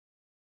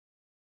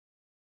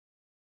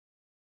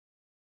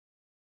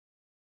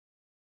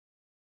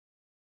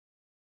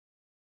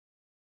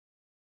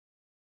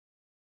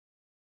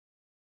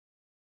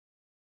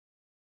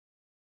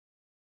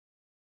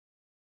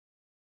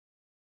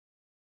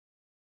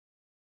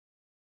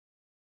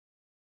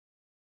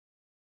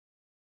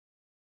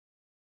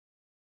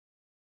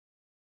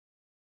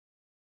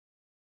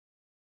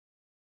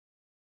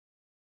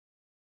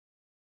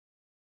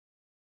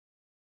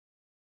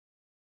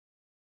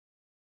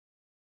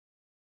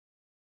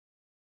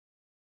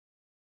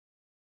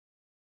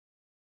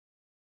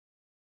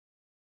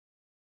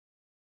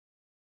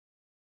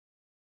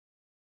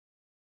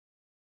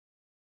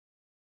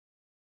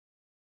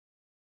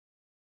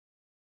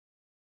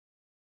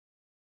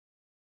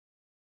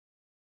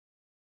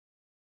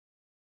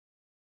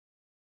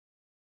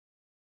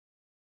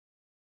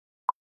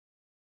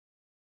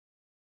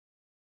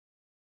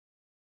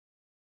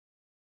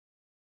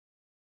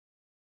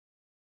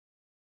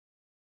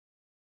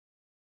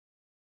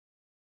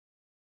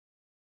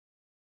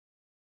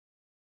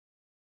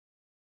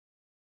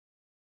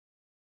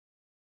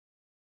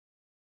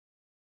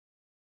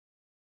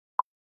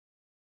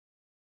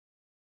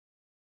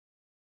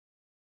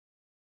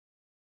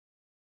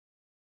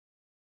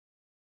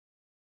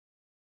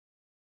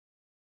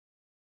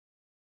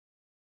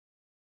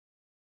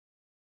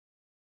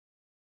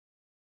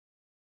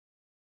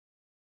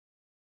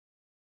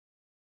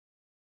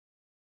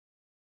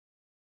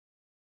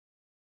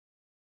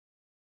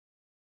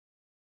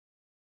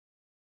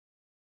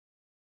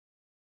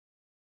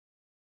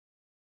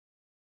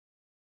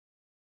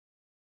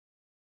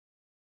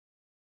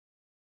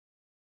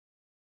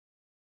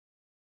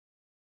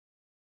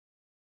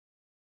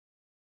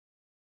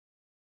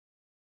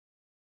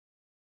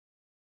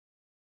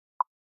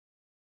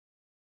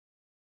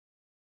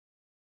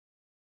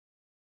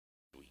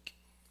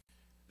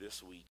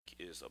this week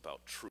is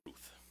about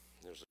truth.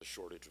 There's a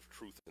shortage of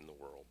truth in the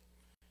world,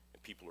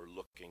 and people are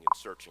looking and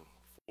searching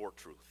for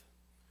truth.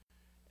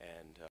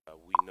 And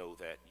we know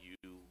that you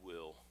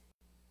will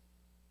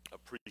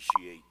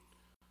appreciate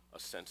a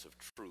sense of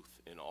truth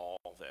in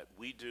all that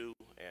we do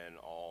and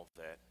all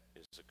that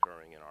is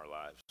occurring in our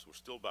lives. We're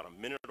still about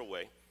a minute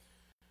away.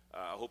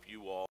 I hope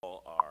you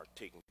all are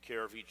taking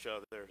care of each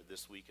other.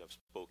 This week I've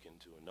spoken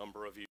to a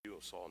number of you. I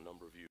saw a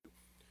number of you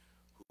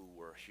who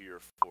were here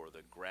for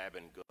the grab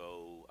and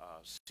go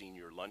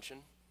senior luncheon,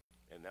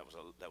 and that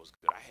was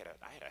good. I had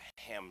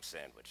a ham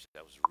sandwich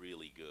that was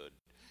really good,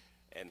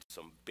 and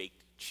some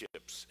baked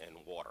chips and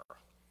water.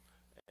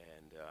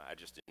 And I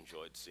just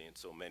enjoyed seeing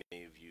so many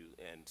of you,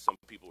 and some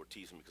people were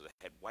teasing me because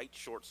I had white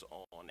shorts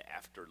on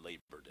after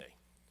Labor Day.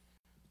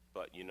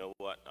 But you know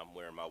what? I'm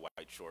wearing my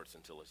white shorts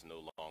until it's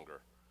no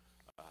longer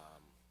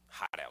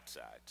hot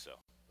outside. So,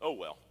 oh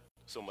well,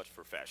 so much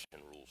for fashion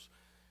rules.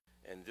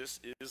 And this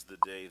is the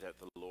day that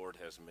the Lord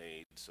has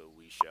made, so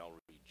we shall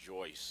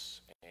rejoice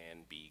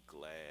and be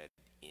glad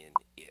in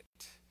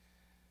it.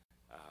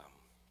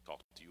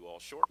 Talk to you all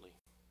shortly.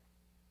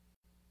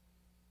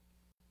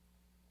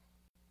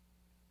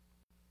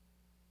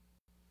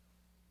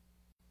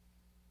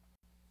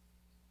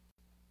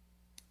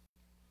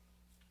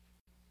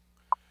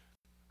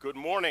 Good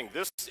morning.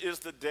 This is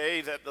the day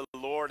that the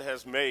Lord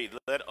has made.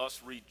 Let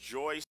us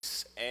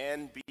rejoice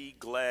and be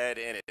glad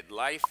in it.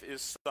 Life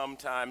is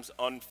sometimes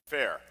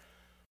unfair,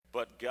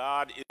 but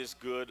God is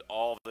good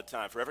all the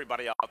time. For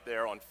everybody out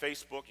there on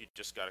Facebook, you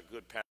just got a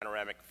good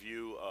panoramic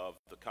view of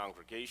the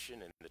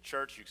congregation and the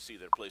church. You can see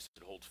that a place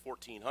that holds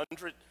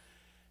 1,400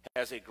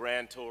 has a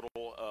grand total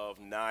of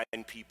 9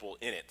 people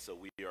in it. So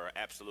we are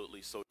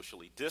absolutely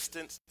socially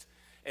distanced.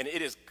 And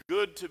it is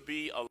good to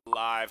be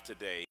alive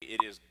today. It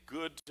is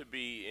good to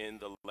be in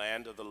the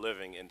land of the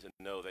living and to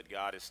know that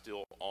God is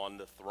still on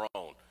the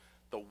throne.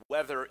 The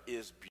weather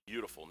is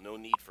beautiful. No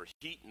need for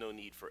heat, no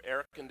need for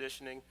air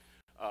conditioning.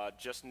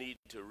 Just need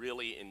to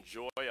really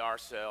enjoy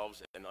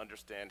ourselves and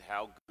understand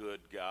how good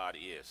God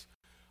is.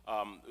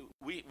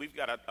 We've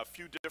got a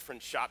few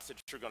different shots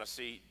that you're going to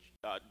see.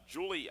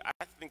 Julie,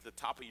 I think the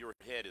top of your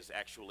head is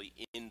actually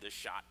in the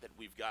shot that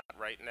we've got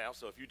right now.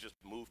 So if you just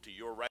move to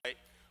your right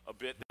a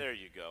bit, there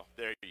you go.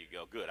 There you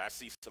go. Good. I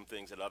see some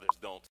things that others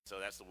don't, so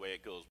that's the way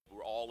it goes.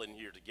 We're all in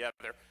here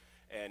together,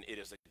 and it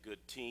is a good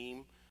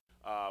team.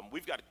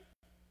 We've got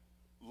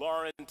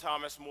Lauren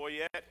Thomas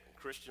Moyet,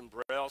 Christian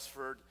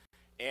Brailsford,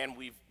 and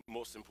we've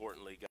most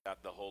importantly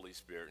got the Holy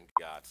Spirit and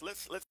God. So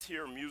let's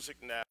hear music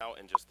now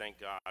and just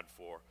thank God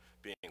for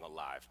being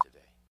alive today.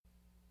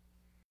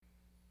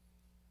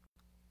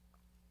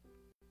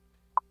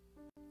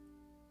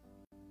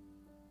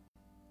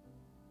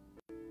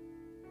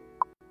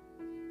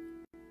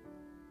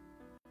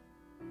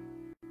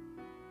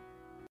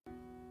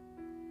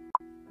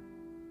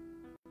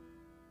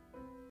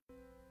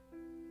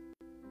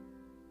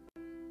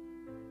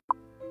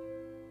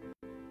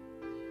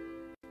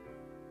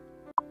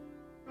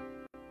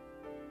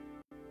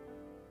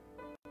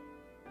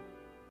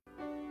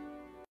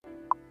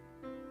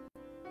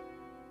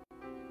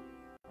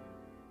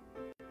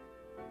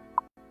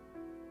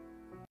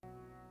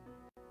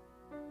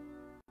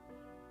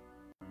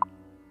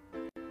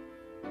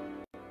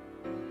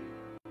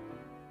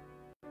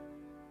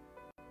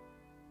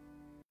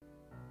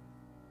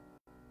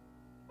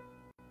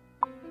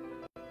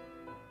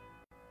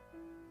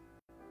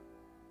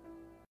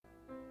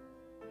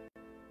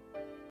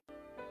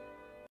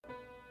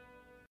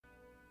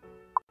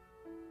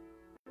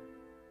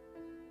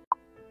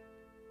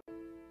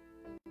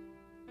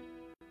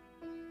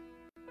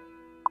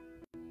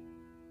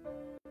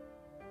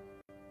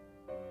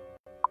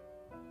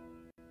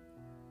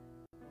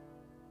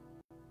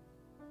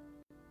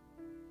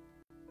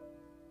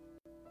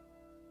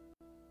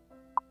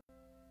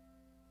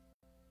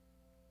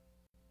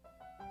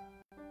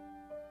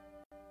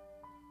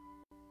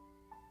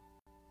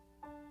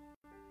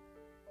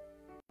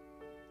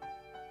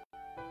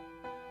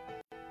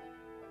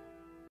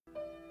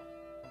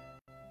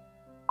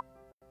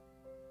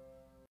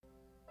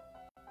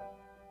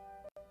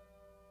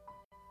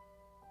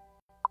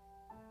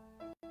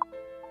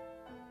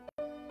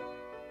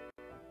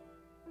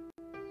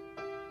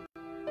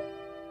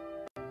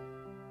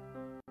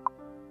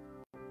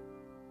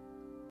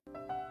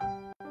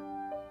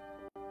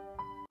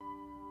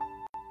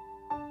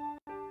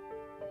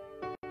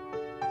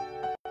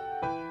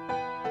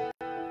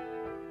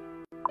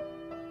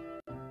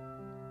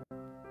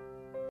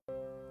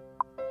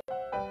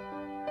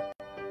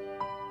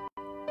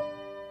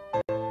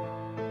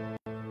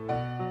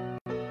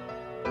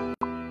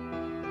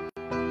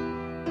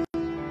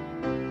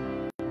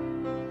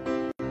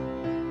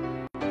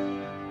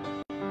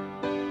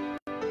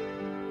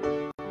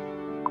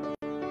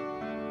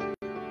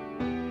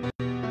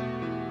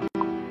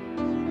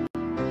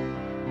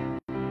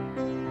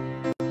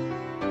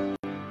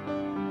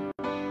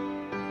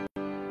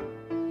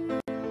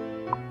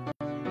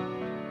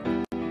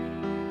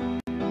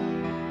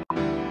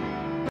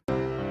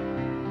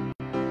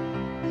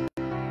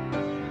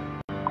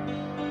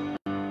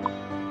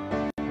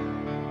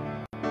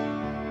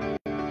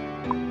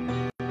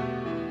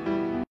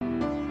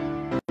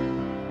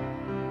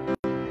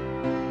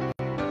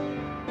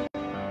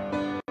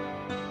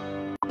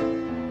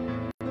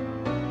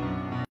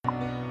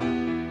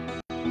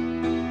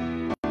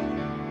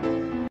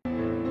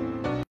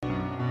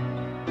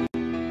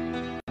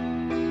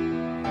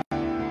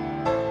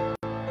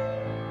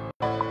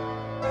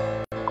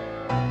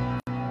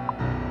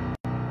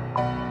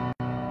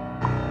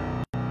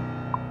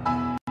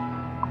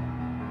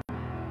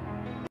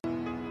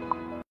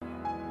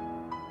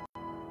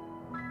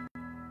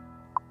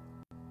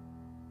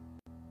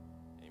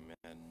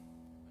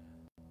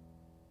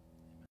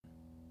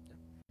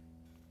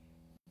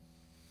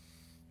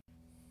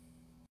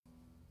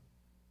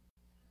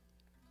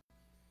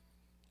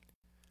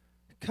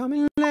 Come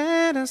and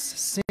let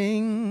us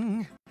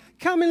sing.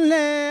 Come and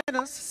let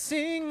us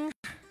sing.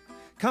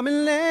 Come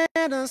and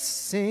let us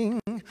sing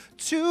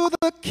to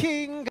the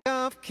King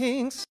of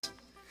Kings.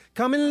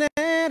 Come and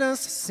let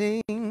us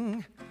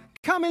sing.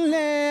 Come and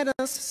let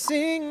us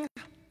sing.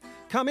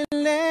 Come and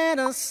let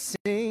us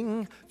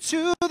sing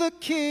to the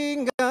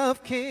King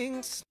of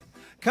Kings.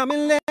 Come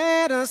and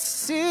let us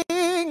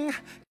sing.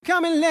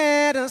 Come and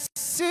let us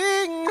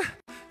sing.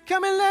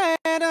 Come and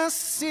let us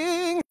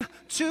sing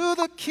to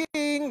the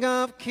King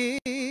of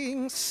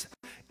Kings.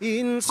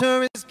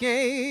 Enter his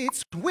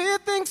gates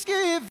with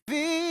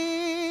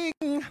thanksgiving.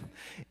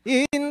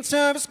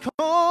 Enter his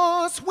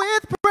courts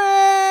with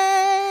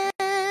praise.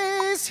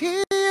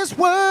 He is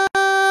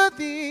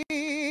worthy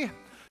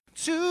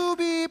to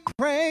be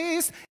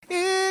praised.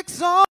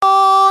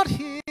 Exalt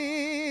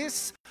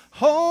his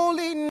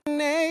holy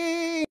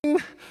name.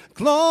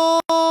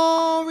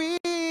 Glory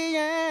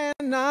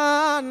and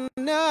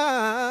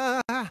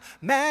honor,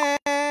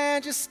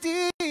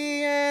 majesty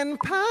and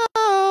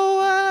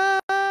power.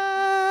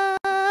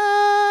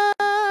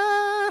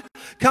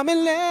 Come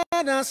and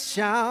let us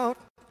shout.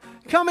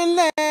 Come and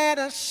let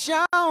us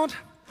shout.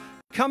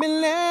 Come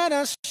and let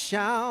us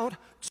shout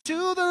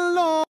to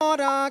the Lord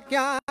our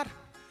God.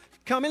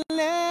 Come and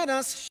let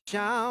us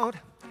shout.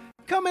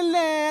 Come and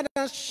let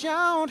us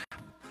shout.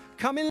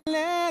 Come and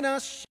let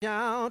us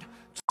shout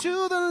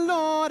to the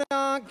Lord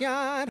our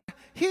God.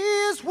 He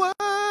is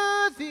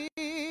worthy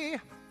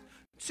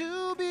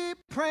to be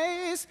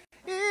praised.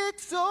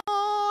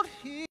 Exalt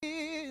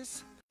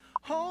his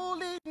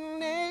holy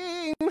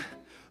name.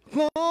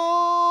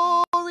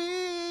 Glory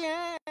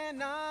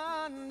and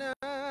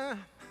honor,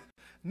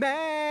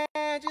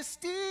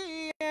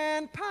 majesty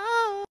and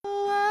power.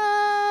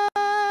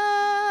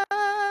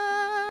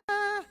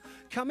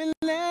 Come and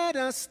let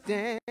us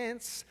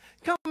dance.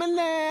 Come and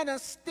let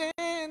us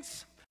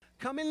dance.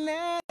 Come and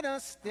let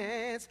us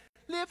dance.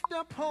 Lift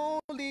up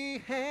holy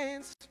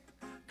hands.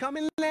 Come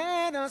and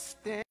let us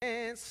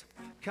dance.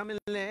 Come and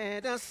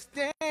let us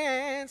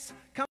dance.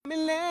 Come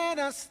and let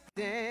us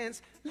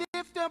dance.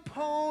 Lift up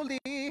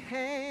holy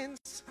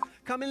hands.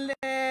 Come and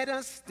let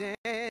us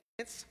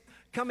dance.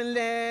 Come and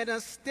let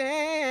us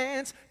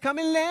dance. Come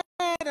and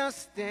let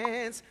us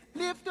dance.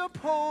 Lift up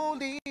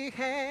holy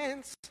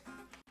hands.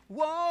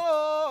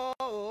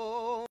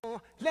 Whoa,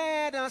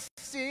 let us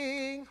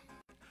sing.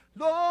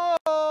 Lord,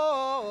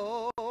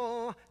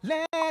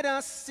 let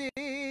us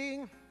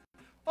sing.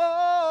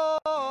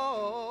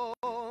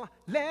 Oh,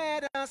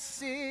 let us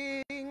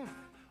sing.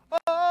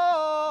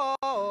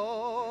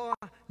 Oh,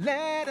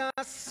 let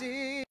us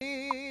sing.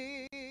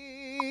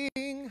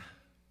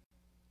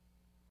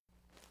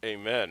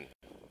 Amen.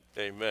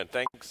 Amen.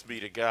 Thanks be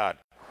to God.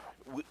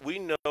 We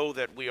know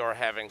that we are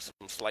having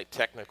some slight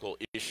technical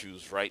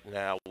issues right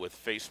now with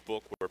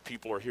Facebook where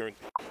people are hearing.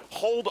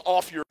 Hold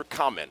off your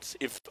comments.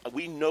 If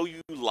we know you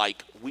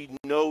we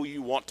know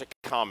you want to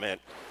comment,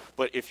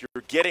 but if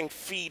you're getting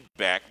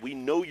feedback, we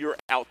know you're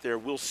out there.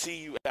 We'll see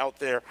you out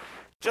there.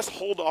 Just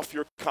hold off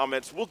your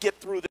comments. We'll get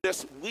through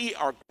this. We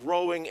are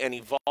growing and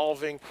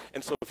evolving,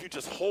 and so if you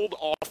just hold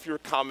off your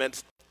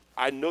comments,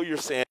 I know you're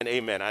saying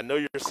amen. I know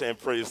you're saying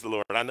praise the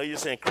Lord. I know you're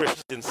saying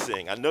Christians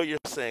sing. I know you're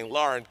saying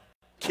Lauren,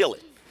 kill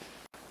it.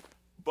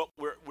 But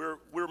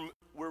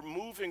we're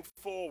moving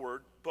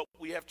forward, but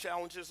we have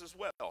challenges as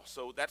well.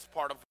 So that's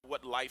part of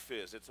what life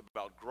is. It's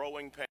about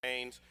growing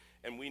pains,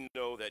 and we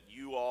know that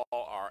you all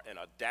are an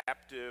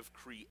adaptive,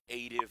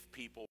 creative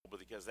people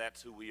because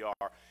that's who we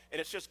are.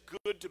 And it's just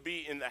good to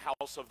be in the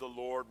house of the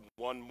Lord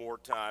one more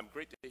time.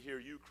 Great to hear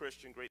you,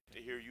 Christian. Great to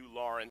hear you,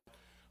 Lauren.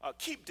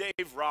 Keep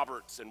Dave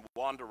Roberts and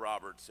Wanda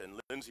Roberts and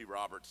Lindsay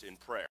Roberts in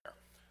prayer.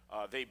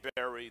 They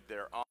buried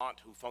their aunt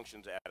who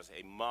functions as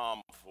a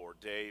mom for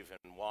Dave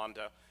and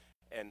Wanda.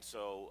 And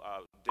so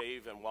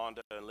Dave and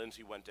Wanda and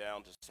Lindsay went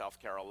down to South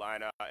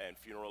Carolina and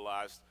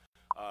funeralized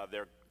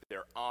their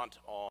aunt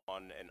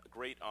and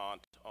great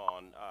aunt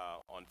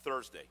on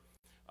Thursday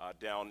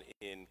down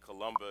in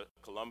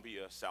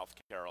Columbia, South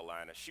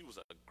Carolina. She was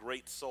a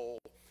great soul.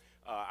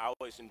 I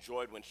always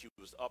enjoyed when she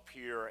was up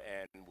here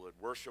and would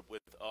worship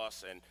with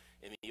us. And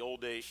in the old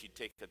days, she'd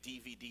take the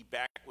DVD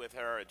back with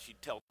her, and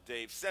she'd tell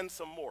Dave, send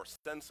some more,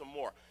 send some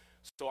more.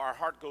 So our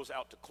heart goes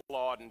out to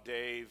Claude and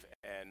Dave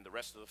and the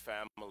rest of the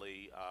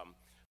family.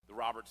 The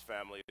Roberts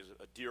family is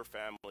a dear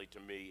family to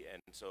me,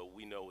 and so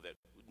we know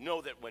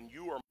that when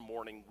you are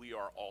mourning, we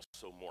are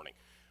also mourning.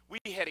 We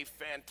had a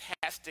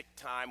fantastic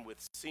time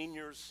with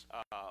seniors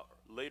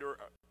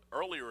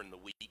earlier in the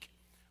week.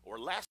 Or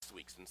last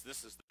week, since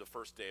this is the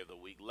first day of the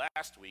week,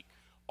 last week,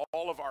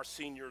 all of our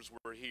seniors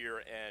were here,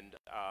 and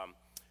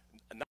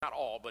not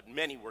all, but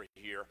many were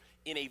here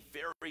in a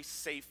very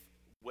safe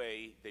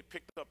way. They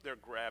picked up their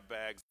grab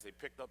bags, they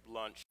picked up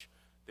lunch,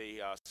 they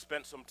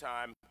spent some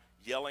time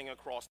yelling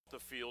across the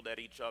field at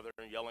each other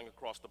and yelling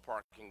across the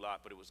parking lot,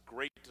 but it was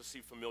great to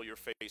see familiar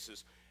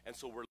faces, and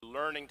so we're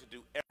learning to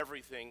do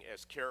everything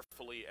as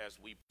carefully as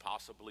we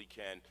possibly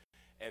can.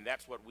 And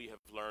that's what we have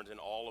learned in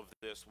all of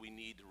this. We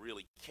need to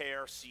really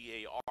care,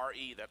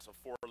 C-A-R-E, that's a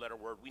four-letter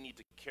word. We need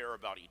to care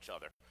about each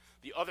other.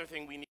 The other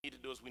thing we need to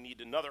do is we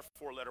need another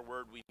four-letter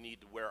word. We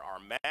need to wear our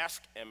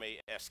mask,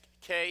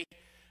 M-A-S-K.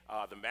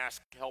 The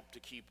mask help to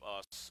keep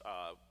us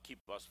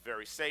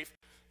very safe.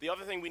 The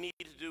other thing we need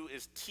to do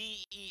is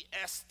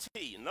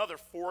T-E-S-T, another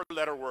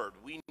four-letter word.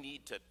 We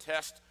need to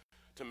test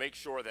to make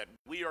sure that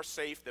we are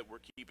safe, that we're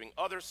keeping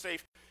others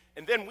safe.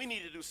 And then we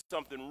need to do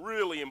something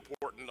really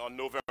important on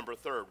November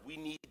 3rd. We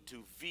need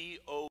to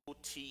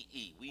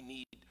V-O-T-E. We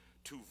need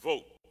to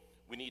vote.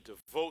 We need to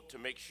vote to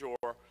make sure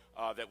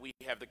that we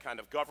have the kind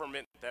of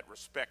government that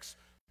respects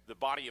the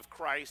body of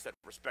Christ, that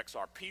respects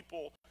our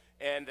people,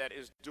 and that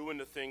is doing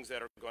the things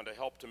that are going to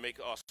help to make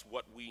us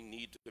what we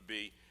need to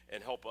be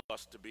and help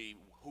us to be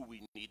who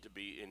we need to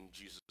be in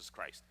Jesus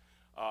Christ.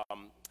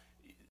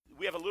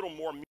 We have a little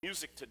more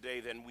music today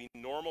than we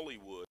normally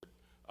would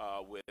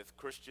with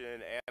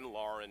Christian and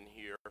Lauren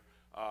here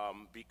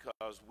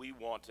because we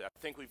want to, I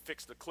think we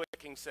fixed the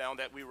clicking sound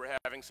that we were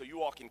having so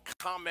you all can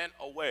comment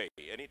away.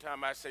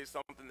 Anytime I say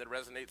something that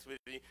resonates with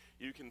you,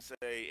 you can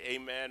say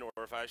amen,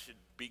 or if I should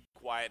be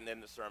quiet and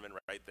end the sermon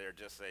right there,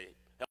 just say,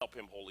 help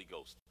him, Holy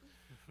Ghost.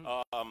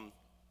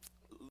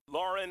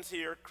 Lauren's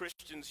here,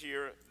 Christian's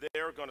here.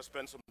 They're going to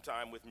spend some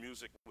time with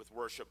music, with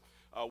worship.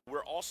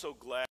 We're also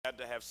glad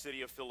to have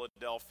City of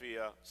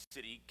Philadelphia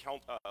City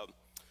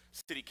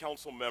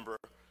Council member.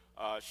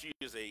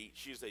 She's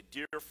a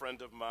dear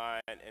friend of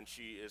mine, and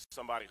she is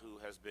somebody who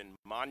has been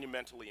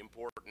monumentally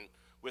important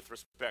with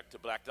respect to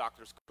Black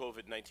Doctors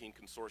COVID-19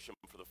 Consortium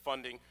for the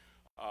funding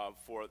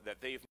that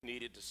they've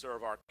needed to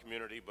serve our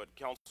community. But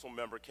Council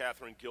member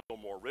Catherine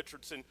Gilmore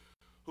Richardson,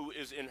 who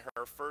is in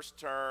her first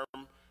term,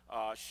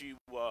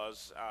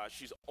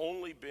 she's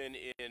only been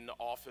in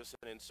office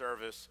and in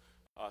service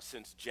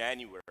since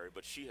January,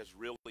 but she has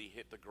really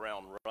hit the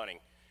ground running.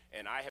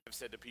 And I have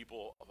said to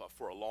people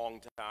for a long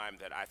time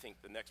that I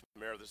think the next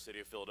mayor of the city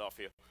of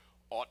Philadelphia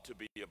ought to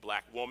be a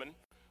black woman.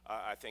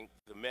 I think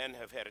the men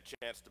have had a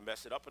chance to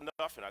mess it up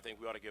enough, and I think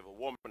we ought to give a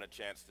woman a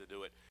chance to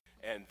do it.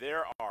 And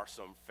there are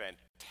some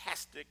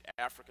fantastic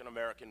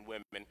African-American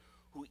women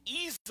who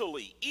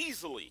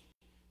easily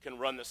can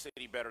run the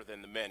city better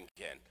than the men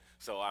can.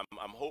 So I'm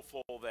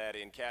hopeful that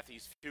in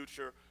Kathy's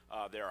future,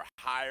 there are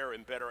higher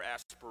and better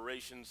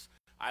aspirations.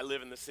 I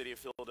live in the city of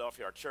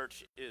Philadelphia. Our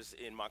church is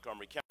in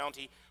Montgomery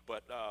County,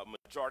 but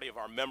majority of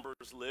our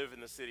members live in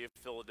the city of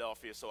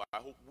Philadelphia. So I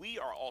hope we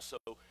are also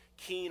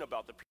keen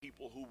about the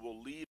people who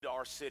will lead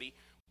our city.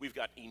 We've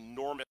got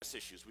enormous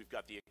issues. We've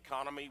got the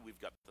economy,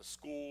 we've got the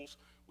schools,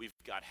 we've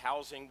got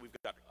housing, we've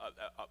got,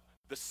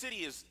 the city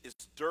is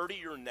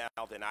dirtier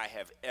now than I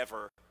have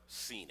ever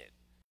seen it.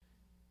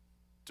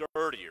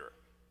 Dirtier.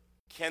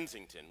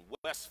 Kensington,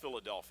 West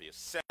Philadelphia,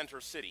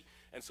 Center City.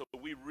 And so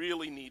we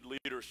really need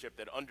leadership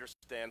that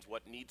understands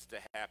what needs to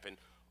happen.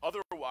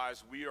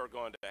 Otherwise, we are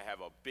going to have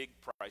a big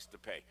price to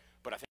pay.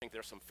 But I think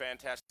there's some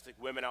fantastic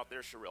women out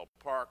there. Sherelle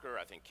Parker,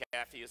 I think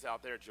Kathy is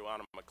out there,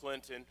 Joanna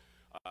McClinton,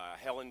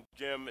 Helen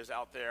Jim is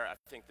out there. I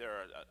think there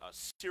are a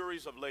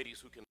series of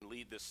ladies who can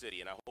lead this city,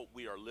 and I hope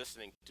we are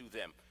listening to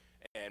them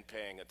and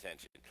paying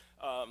attention.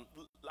 I'm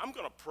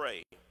going to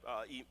pray.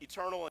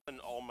 Eternal and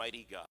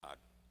Almighty God,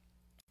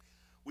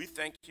 we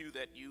thank you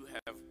that you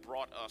have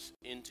brought us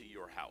into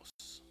your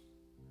house.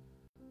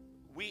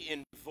 We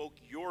invoke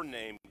your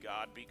name,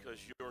 God, because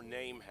your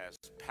name has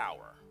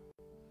power.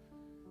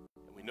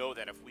 And we know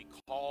that if we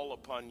call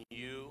upon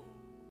you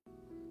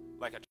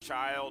like a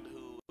child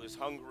who is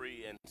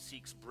hungry and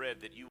seeks bread,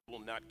 that you will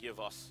not give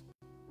us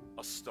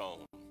a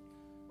stone.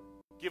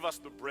 Give us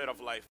the bread of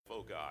life,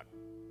 oh God.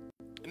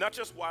 And not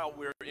just while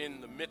we're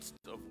in the midst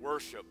of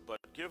worship, but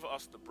give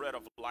us the bread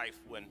of life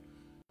when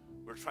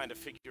we're trying to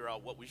figure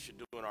out what we should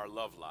do in our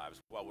love lives,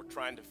 while we're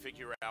trying to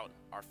figure out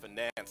our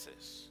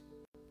finances.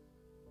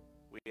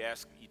 We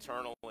ask,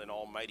 eternal and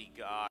almighty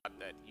God,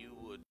 that you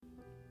would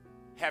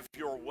have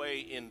your way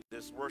in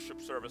this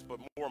worship service, but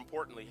more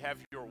importantly, have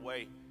your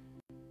way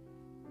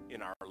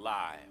in our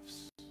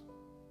lives,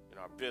 in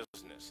our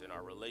business, in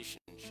our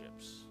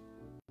relationships,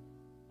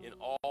 in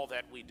all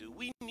that we do.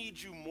 We need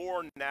you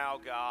more now,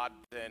 God,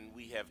 than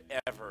we have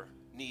ever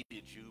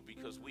needed you,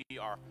 because we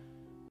are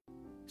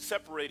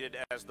separated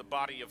as the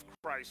body of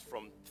Christ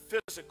from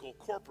physical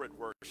corporate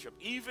worship.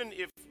 Even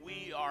if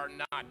we are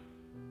not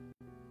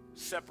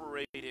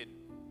separated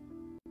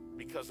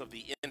because of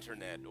the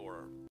internet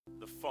or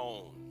the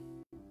phone,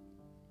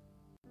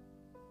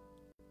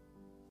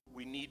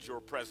 we need your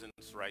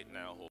presence right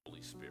now,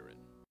 Holy Spirit.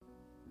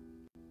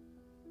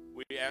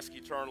 We ask,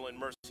 eternal and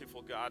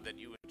merciful God, that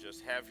you would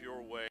just have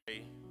your way,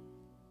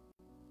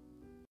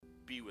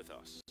 be with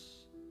us,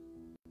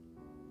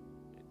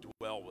 and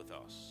dwell with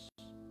us.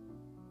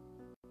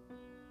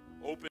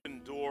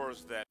 Open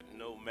doors that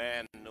no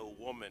man, no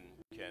woman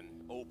can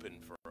open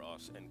for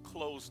us, and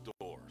close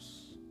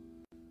doors,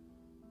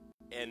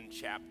 end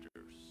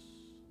chapters,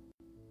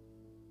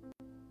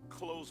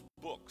 close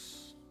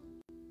books,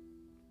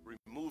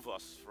 remove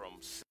us from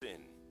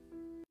sin,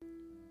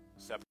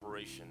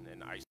 separation,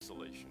 and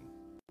isolation.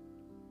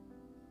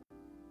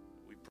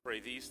 We pray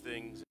these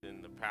things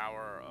in the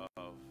power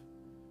of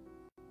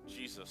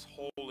Jesus'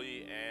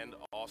 holy and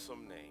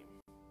awesome name.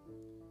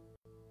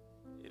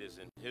 It is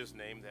in his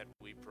name that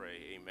we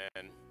pray.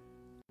 Amen,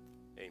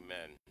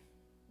 amen,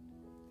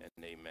 and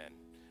amen.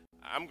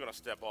 I'm going to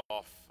step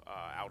off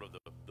out of the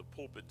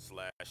pulpit /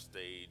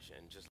 stage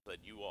and just let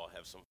you all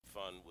have some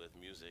fun with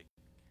music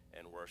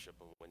and worship.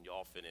 And when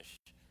y'all finish,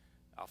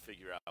 I'll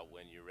figure out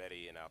when you're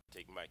ready, and I'll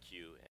take my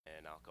cue,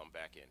 and I'll come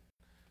back in.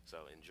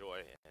 So enjoy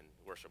and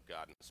worship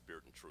God in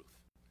spirit and truth.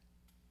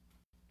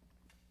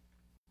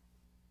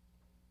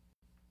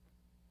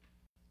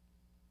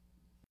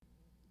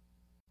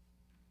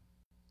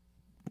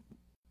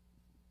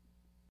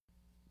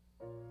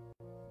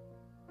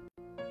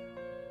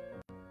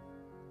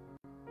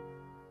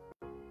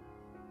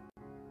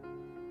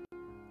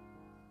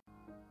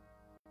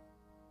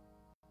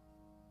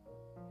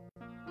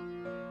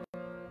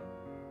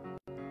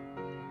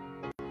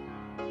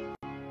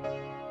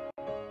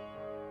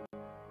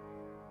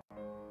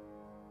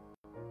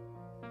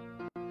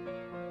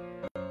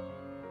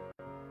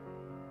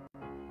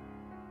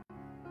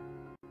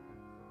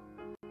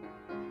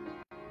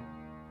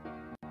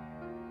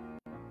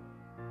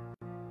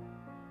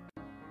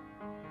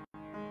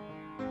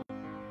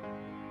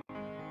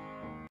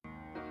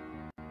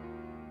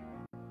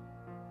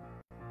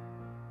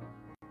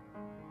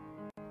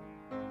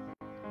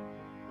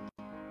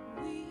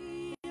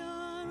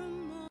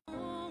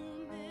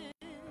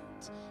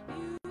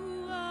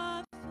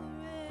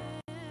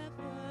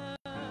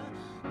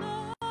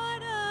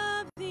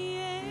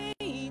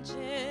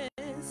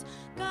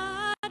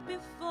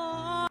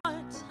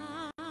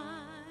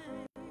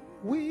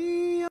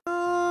 We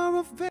are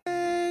a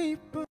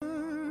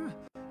vapor,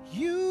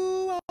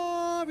 you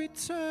are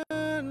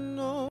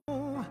eternal,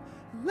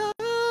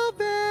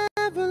 love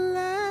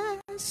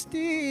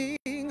everlasting,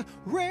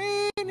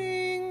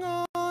 reigning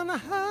on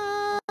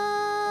high.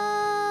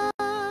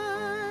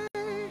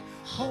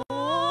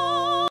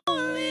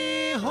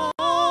 Holy,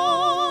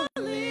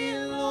 holy,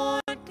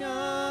 Lord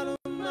God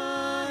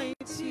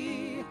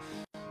Almighty,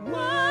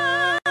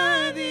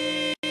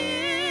 worthy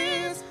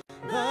is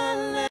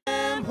the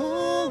Lamb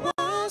who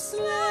was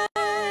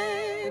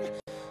slain.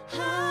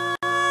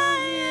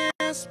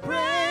 Highest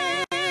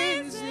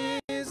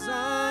praises,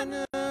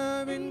 honor,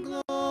 and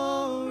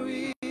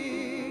glory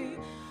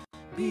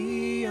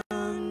be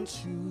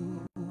unto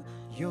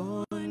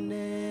your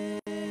name.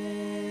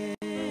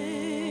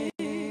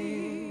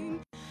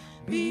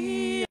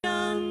 Be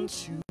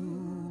unto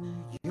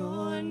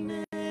your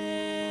name.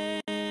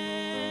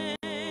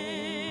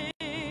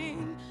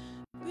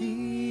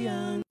 Be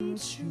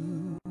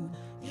unto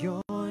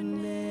your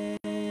name.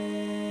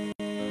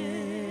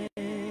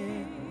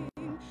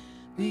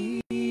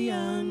 Be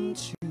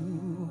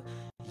unto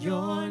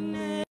your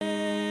name.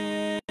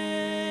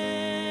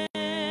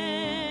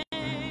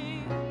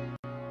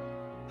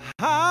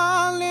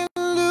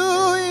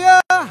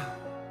 Hallelujah.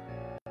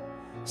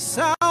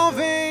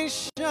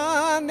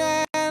 Salvation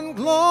and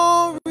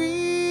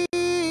glory,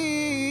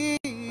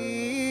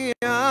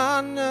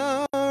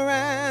 honor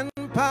and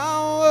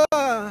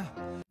power,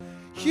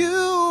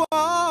 you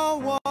are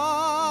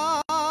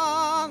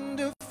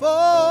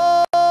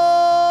wonderful.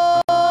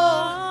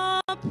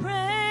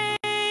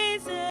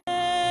 Praises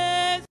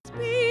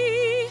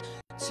be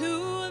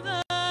to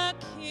the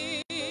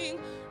King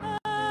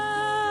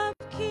of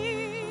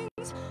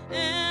Kings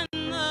and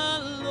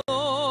the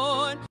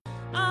Lord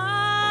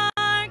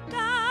our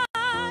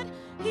God.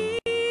 He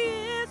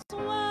is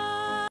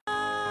wonderful.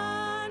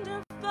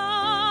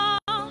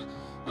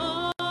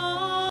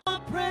 Oh,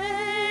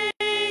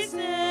 praises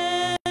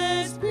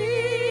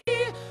be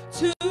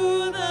to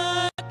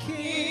the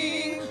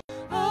King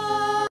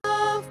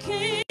of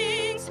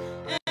Kings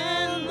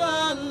and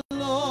the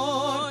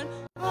Lord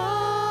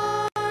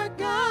our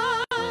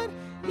God.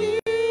 You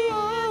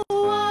are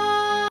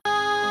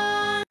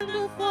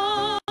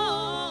wonderful.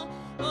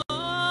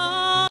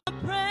 Oh,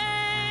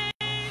 praise.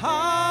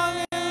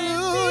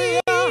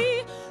 Hallelujah.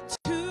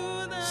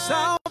 To the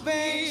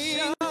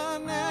salvation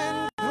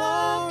and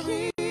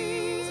glory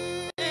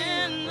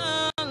and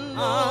the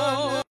Lord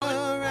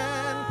honor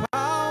and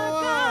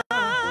power.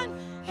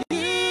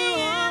 You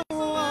are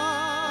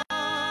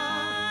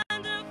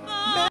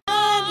wonderful.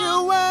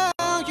 Emmanuel,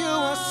 you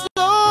are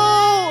so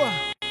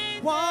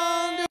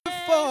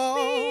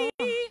wonderful.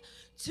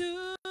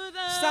 To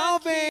the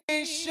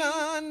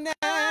salvation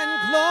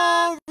and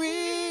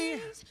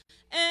glory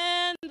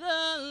and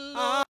the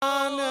Lord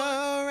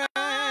honor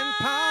and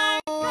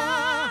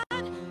power.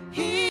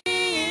 He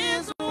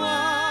is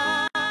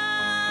wonderful.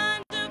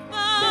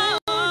 Emmanuel,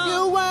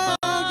 you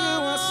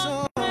are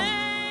so.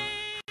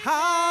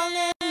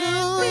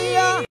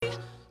 Hallelujah.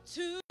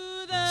 To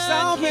the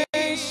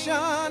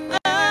salvation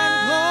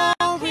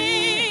and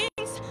glory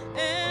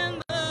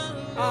and the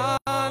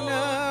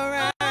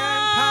honor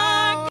and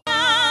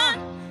power.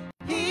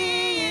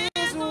 He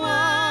is wonderful.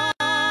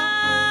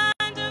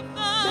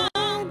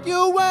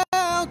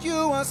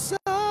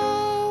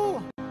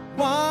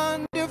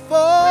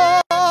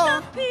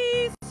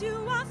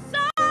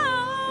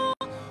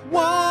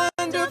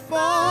 You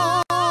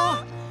are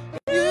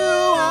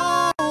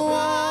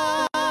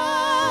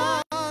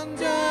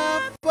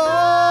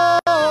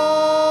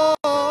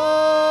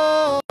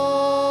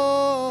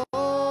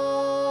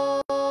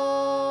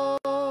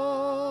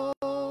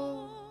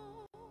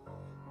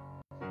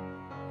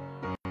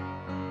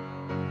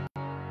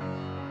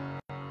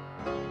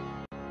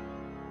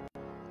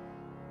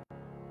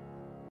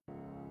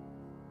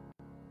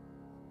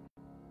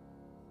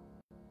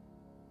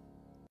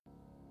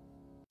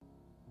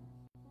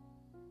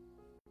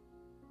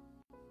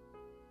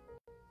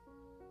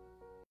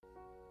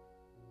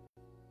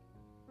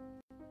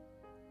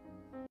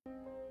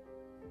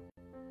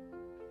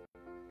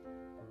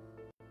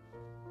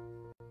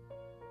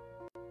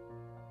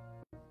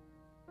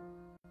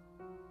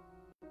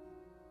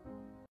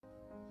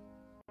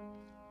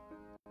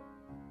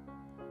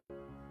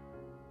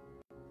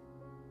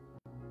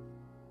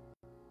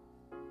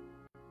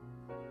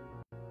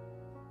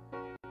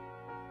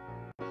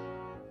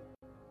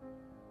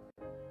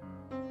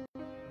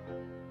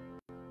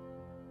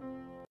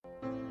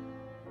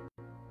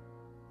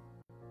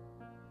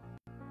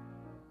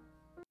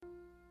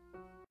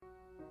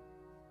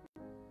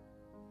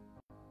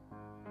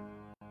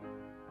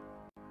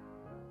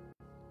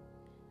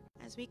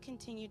As we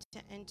continue to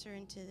enter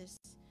into this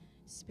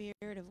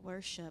spirit of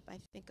worship, I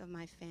think of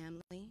my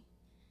family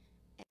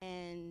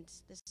and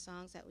the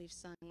songs that we've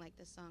sung, like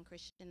the song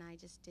Christian and I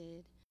just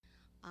did.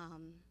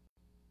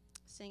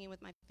 Singing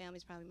with my family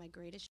is probably my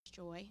greatest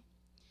joy.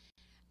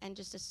 And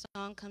just a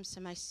song comes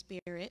to my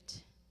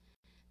spirit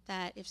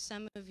that if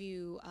some of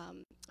you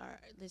are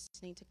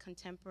listening to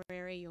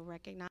contemporary, you'll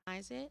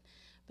recognize it,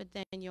 but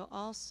then you'll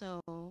also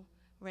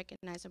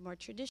recognize a more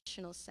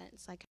traditional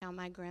sense, like how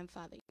my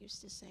grandfather used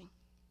to sing.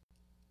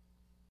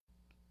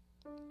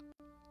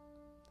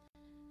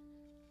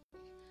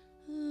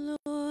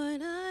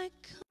 Lord, I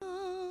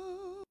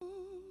come,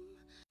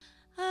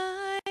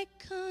 I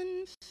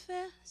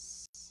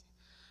confess,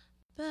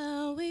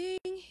 bowing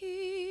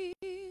here,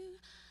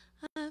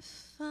 I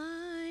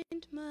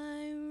find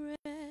my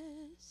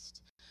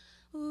rest.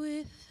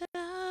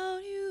 Without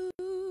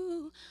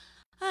you,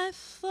 I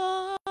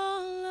fall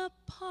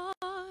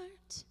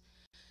apart.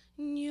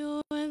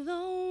 You're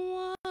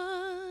the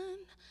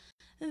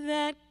one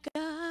that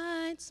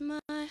guides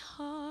my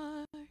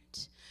heart.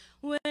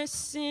 Where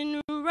sin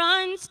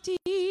runs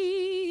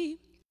deep,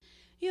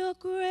 your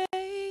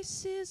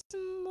grace is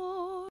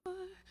more.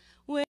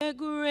 Where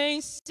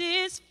grace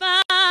is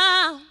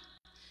found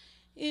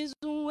is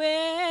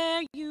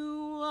where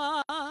you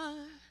are.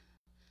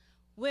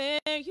 Where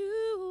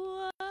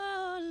you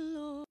are,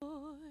 Lord,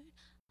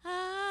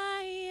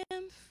 I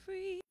am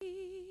free.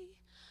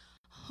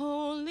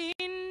 Holiness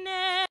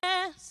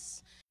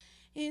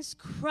is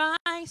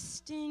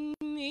Christ in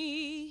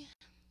me.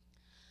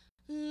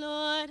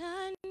 Lord,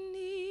 I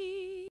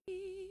need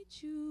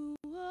you.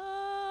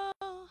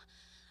 Oh,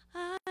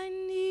 I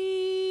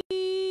need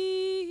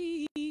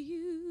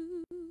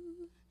you.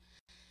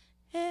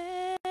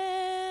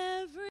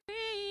 Every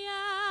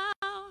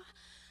hour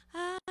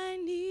I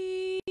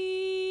need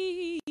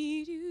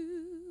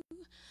you.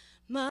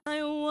 My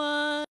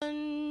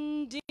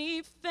one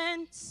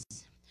defense,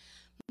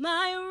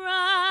 my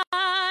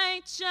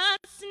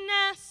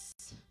righteousness.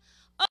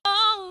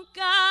 Oh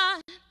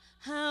God,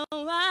 how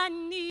I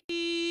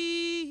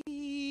need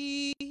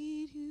you.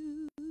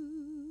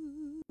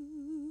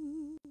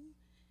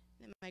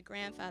 And my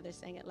grandfather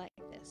sang it like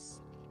this.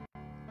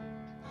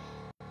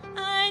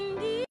 I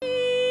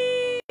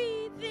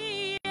need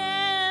thee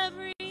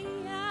every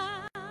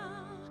hour,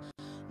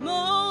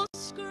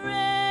 most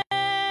gracious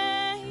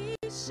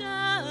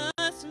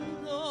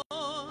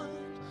Lord.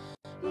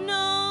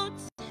 No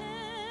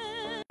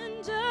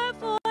tender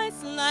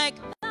voice like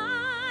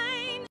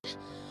thine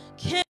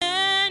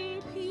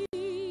can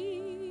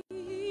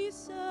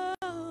peace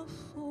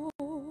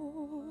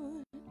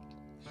afford.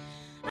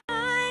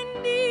 I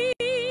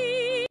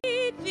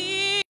need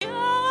thee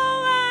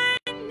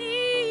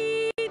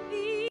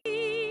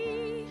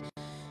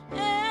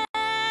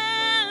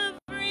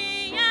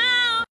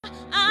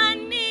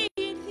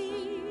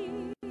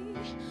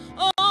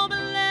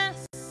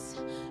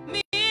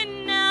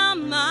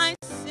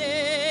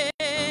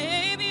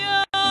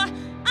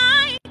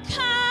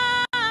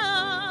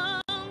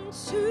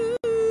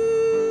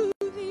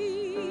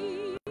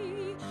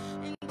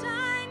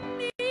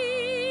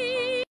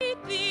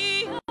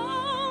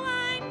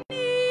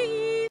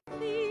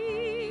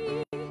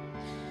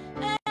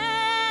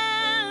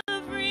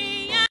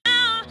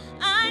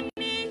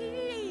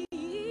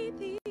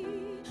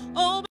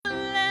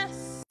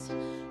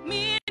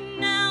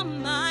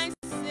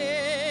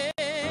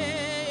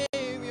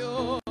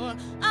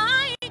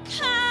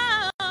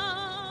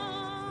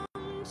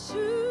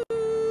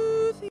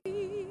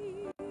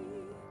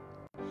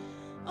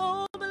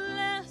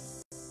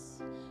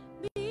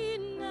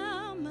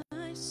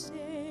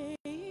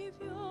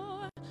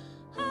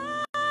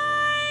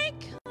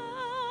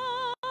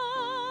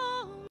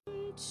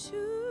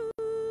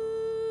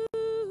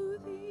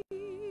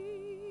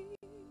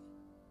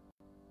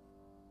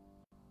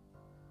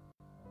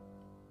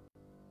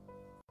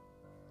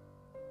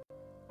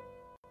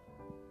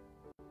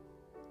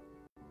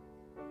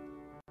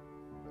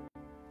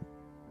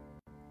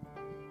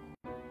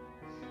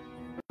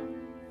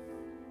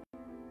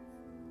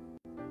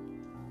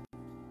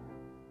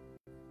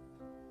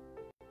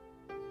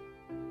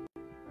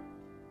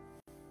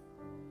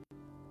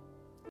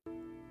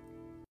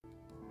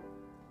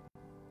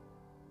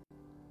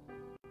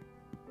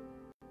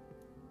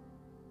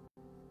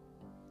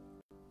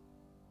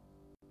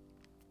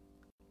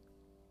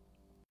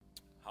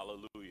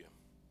Hallelujah.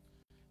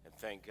 And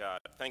thank God.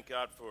 Thank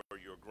God for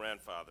your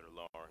grandfather,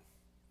 Lauren.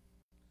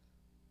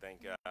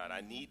 Thank God.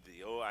 I need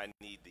thee. Oh, I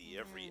need thee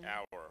every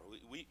hour.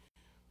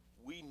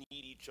 We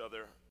need each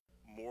other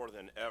more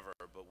than ever,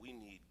 but we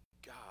need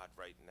God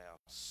right now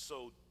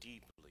so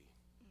deeply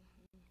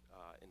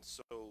and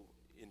so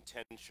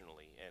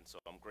intentionally. And so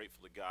I'm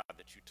grateful to God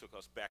that you took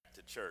us back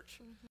to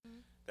church.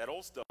 That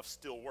old stuff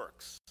still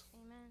works.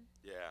 Amen.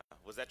 Yeah.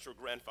 Was that your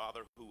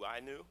grandfather who I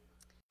knew?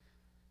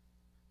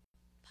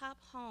 Pop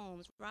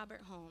Holmes,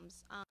 Robert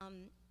Holmes.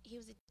 He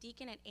was a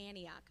deacon at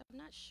Antioch. I'm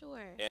not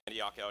sure.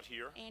 Antioch out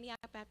here? Antioch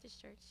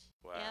Baptist Church.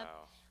 Wow.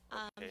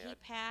 Yep. Okay. He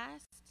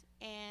passed,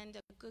 and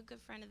a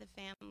good friend of the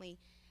family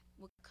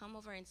would come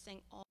over and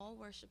sing all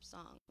worship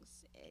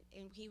songs.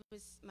 And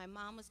my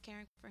mom was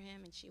caring for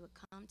him, and she would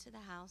come to the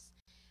house.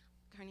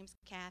 Her name's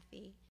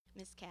Kathy,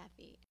 Miss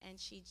Kathy, and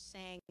she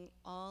sang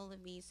all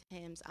of these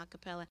hymns a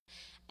cappella.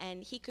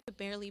 And he could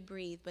barely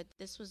breathe, but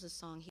this was a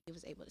song he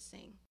was able to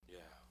sing. Yeah.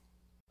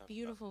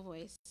 Beautiful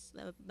voice,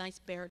 a nice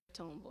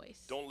baritone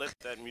voice. Don't let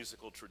that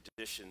musical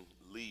tradition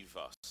leave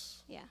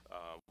us. Yeah.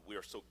 We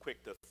are so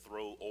quick to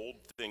throw old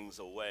things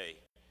away,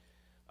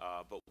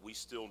 but we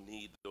still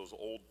need those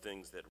old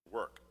things that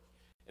work.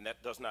 And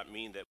that does not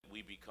mean that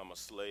we become a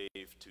slave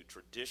to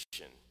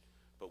tradition,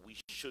 but we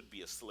should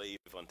be a slave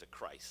unto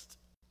Christ.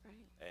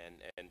 Right.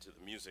 And to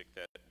the music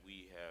that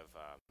we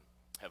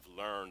have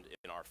learned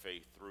in our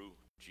faith through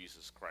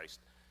Jesus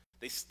Christ.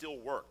 They still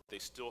work. They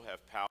still have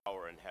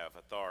power and have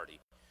authority.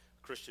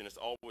 Christian, it's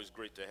always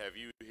great to have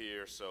you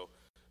here. So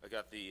I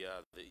got the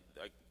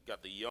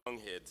young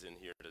heads in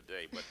here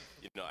today, but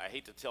I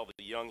hate to tell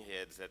the young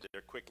heads that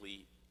they're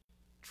quickly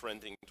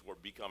trending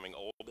toward becoming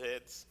old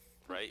heads,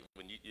 right?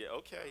 When you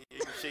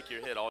can shake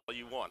your head all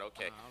you want.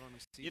 Okay,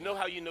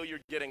 how you know you're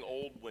getting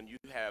old when you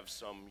have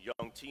some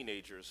young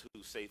teenagers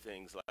who say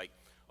things like,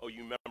 "Oh,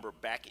 you remember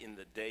back in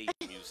the day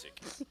music,"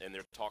 and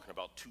they're talking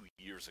about 2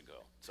 years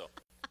ago. So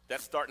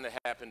that's starting to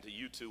happen to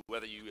you too.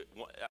 Whether you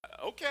want,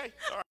 okay,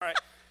 all right.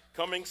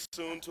 Coming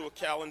soon to a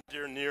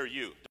calendar near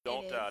you.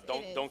 Don't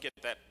get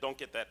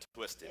that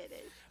twisted.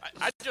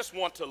 I just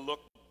want to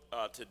look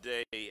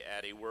today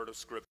at a word of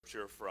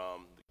scripture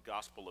from the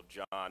Gospel of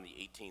John, the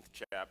 18th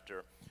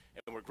chapter,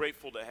 and we're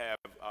grateful to have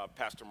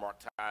Pastor Mark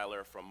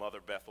Tyler from Mother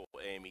Bethel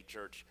AME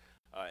Church.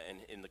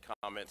 And in the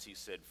comments, he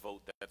said,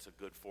 "Vote." That's a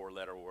good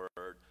 4-letter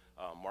word.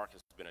 Mark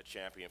has been a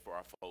champion for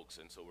our folks,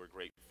 and so we're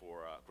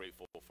grateful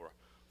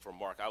for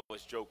Mark. I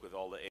always joke with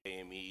all the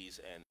AMEs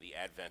and the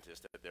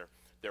Adventists that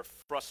they're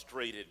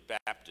frustrated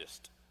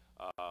Baptist,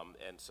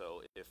 and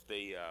so if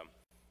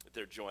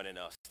they're joining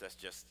us, that's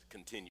just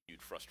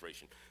continued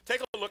frustration.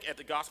 Take a look at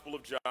the Gospel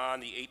of John,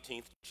 the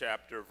 18th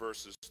chapter,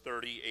 verses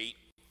 38,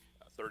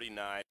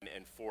 39,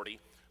 and 40.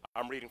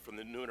 I'm reading from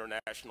the New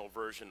International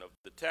Version of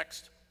the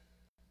text,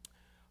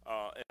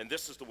 and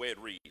this is the way it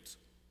reads.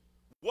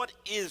 "What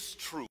is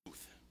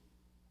truth?"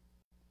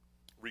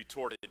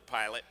 retorted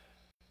Pilate.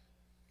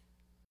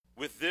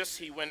 With this,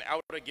 he went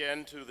out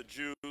again to the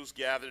Jews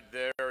gathered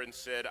there and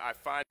said, "I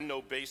find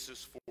no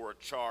basis for a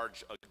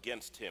charge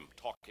against him,"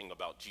 talking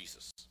about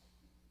Jesus.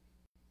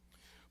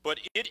 "But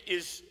it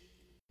is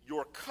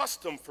your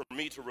custom for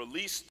me to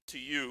release to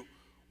you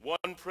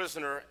one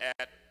prisoner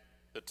at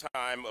the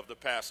time of the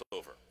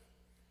Passover.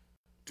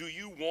 Do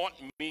you want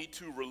me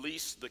to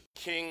release the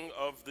King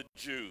of the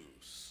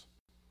Jews?"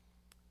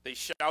 They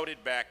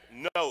shouted back,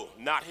 "No,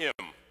 not him.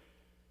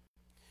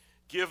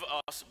 Give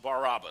us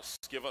Barabbas.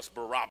 Give us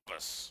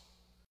Barabbas."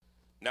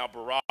 Now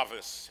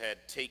Barabbas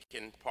had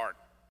taken part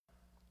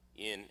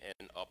in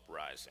an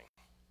uprising.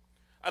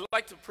 I'd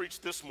like to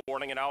preach this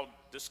morning, and I'll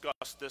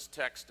discuss this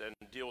text and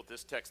deal with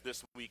this text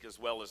this week as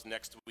well as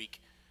next week.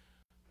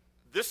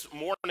 This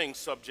morning's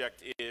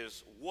subject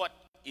is, what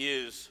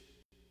is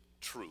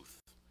truth?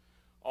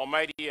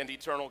 Almighty and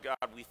eternal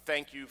God, we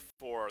thank you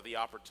for the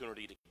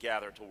opportunity to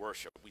gather to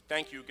worship. We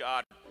thank you,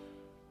 God,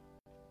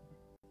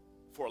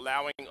 for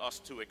allowing us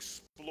to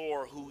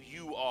explore who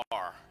you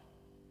are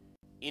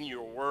in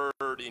your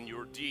word, in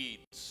your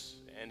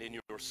deeds, and in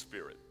your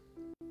spirit.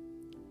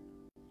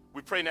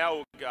 We pray now,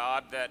 O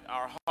God, that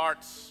our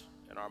hearts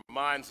and our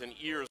minds and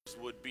ears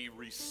would be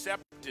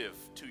receptive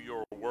to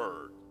your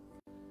word,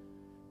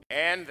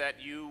 and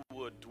that you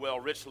would dwell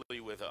richly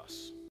with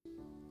us.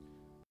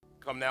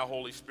 Come now,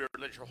 Holy Spirit,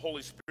 let your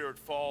Holy Spirit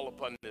fall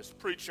upon this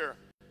preacher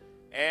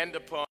and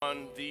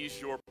upon these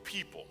your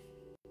people,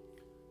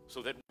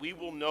 so that we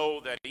will know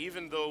that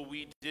even though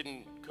we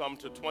didn't come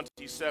to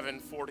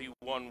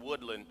 2741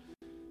 Woodland,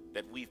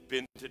 that we've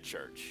been to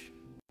church.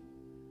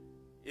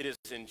 It is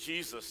in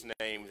Jesus'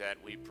 name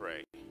that we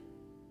pray.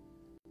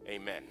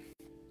 Amen.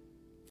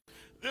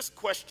 This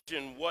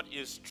question, what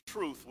is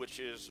truth, which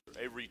is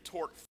a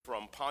retort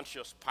from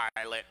Pontius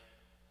Pilate,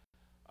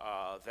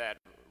 that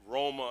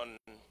Roman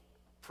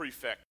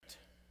prefect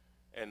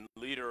and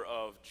leader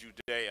of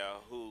Judea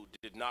who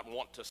did not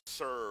want to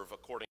serve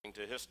according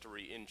to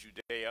history in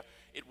Judea.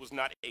 It was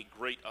not a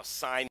great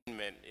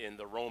assignment in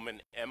the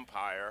Roman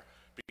Empire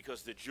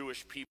because the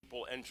Jewish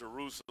people in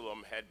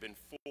Jerusalem had been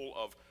full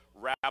of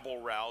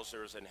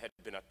rabble-rousers and had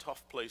been a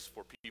tough place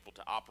for people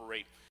to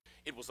operate.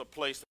 It was a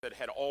place that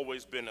had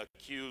always been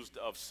accused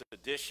of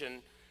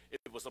sedition.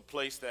 It was a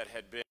place that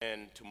had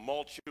been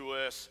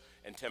tumultuous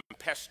and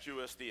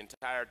tempestuous the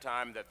entire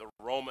time that the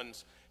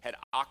Romans had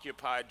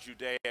occupied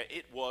Judea.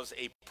 It was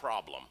a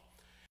problem.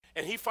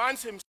 And he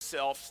finds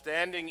himself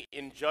standing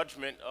in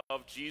judgment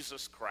of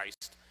Jesus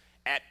Christ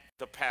at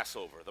the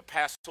Passover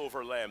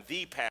lamb,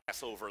 the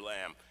Passover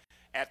lamb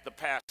at the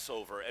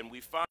Passover. And we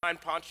find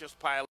Pontius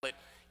Pilate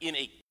in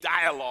a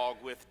dialogue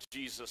with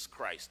Jesus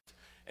Christ.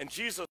 And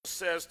Jesus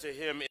says to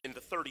him in the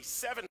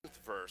 37th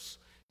verse,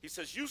 he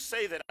says, "You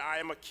say that I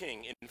am a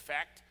king. In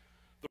fact,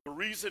 the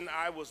reason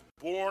I was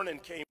born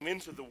and came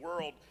into the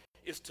world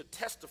is to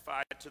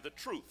testify to the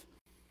truth.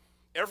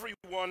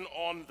 Everyone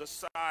on the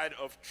side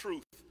of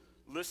truth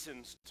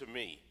listens to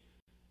me."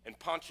 And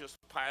Pontius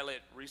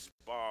Pilate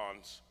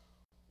responds,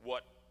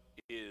 "What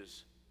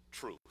is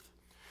truth?"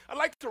 I'd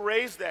like to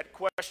raise that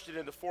question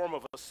in the form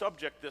of a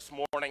subject this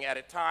morning at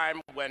a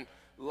time when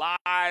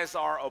lies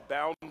are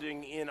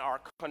abounding in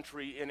our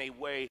country in a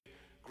way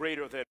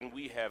greater than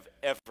we have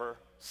ever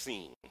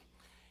seen.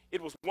 It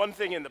was one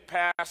thing in the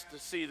past to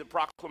see the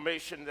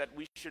proclamation that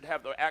we should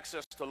have the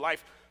access to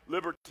life,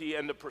 liberty,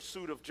 and the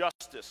pursuit of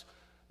justice,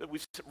 that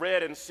we've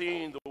read and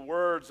seen the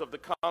words of the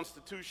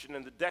Constitution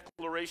and the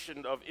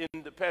Declaration of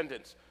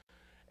Independence,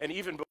 and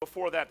even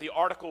before that, the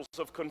Articles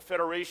of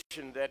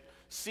Confederation that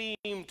seem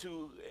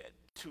to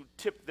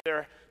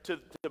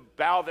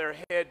bow their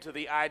head to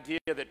the idea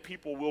that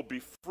people will be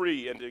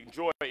free and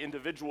enjoy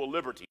individual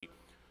liberty.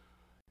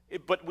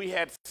 But we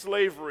had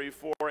slavery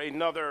for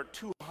another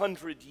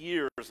 200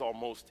 years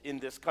almost in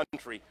this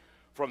country,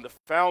 from the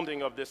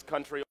founding of this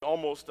country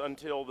almost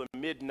until the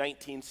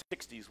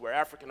mid-1960s, where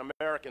African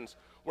Americans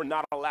were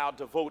not allowed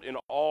to vote in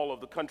all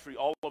of the country,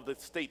 all of the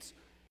states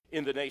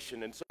in the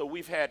nation. And so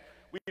we've had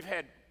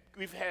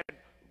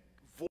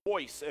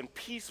voice and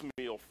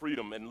piecemeal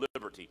freedom and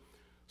liberty.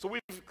 So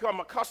we've become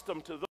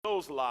accustomed to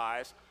those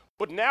lies,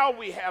 but now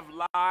we have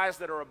lies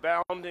that are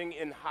abounding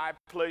in high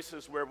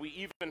places, where we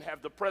even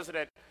have the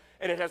president,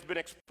 and it has been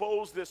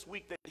exposed this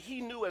week that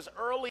he knew as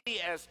early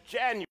as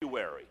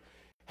January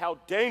how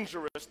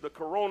dangerous the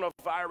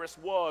coronavirus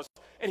was.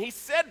 And he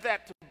said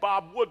that to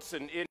Bob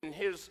Woodward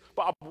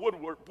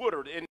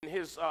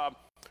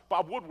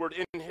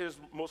in his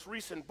most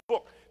recent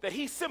book, that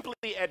he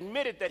simply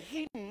admitted that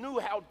he knew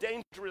how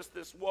dangerous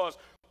this was,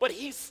 but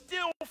he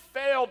still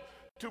failed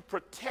to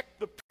protect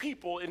the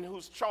people in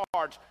whose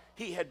charge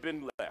he had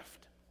been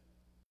left.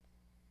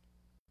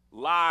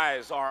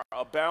 Lies are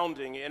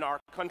abounding in our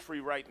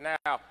country right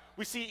now.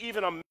 We see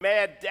even a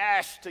mad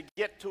dash to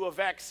get to a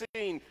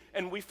vaccine,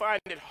 and we find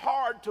it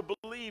hard to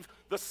believe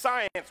the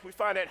science. We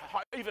find it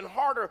even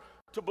harder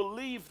to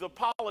believe the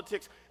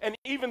politics, and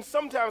even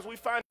sometimes we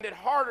find it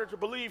harder to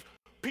believe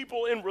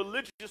people in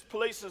religious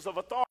places of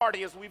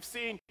authority, as we've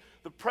seen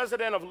the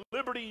president of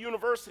Liberty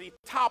University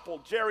topple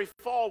Jerry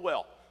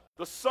Falwell,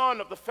 the son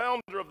of the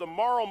founder of the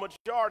Moral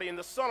Majority and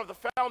the son of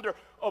the founder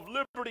of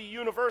Liberty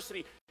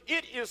University.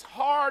 It is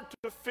hard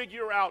to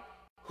figure out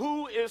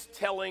who is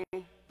telling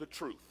the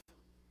truth.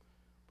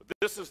 But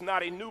this is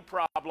not a new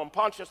problem.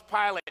 Pontius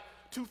Pilate,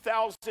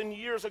 2,000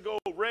 years ago,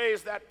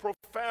 raised that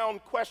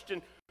profound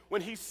question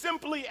when he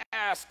simply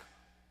asked,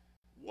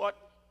 "What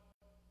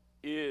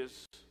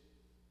is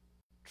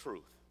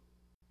truth?"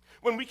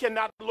 When we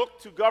cannot look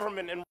to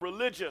government and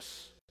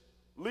religious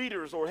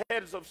leaders or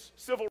heads of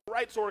civil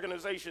rights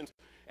organizations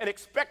and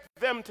expect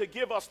them to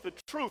give us the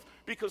truth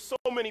because so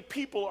many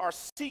people are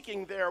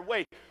seeking their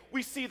way,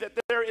 we see that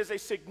there is a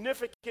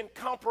significant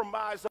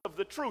compromise of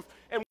the truth.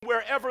 And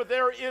wherever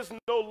there is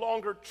no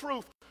longer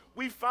truth,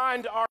 we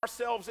find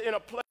ourselves in a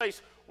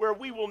place where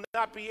we will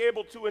not be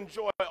able to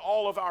enjoy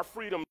all of our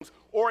freedoms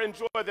or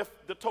enjoy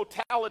the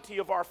totality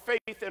of our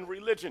faith and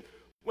religion.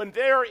 When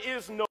there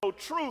is no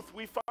truth,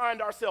 we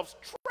find ourselves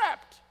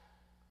trapped.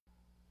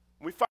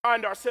 We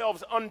find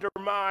ourselves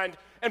undermined.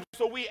 And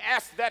so we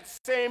ask that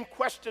same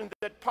question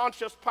that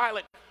Pontius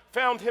Pilate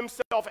found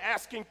himself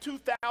asking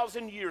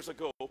 2,000 years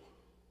ago.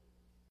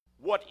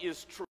 What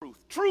is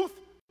truth? Truth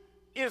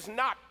is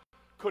not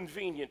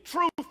convenient.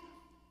 Truth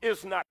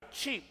is not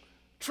cheap.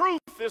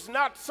 Truth is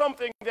not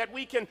something that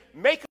we can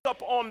make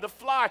up on the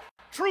fly.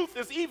 Truth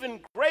is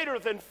even greater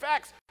than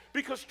facts,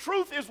 because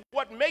truth is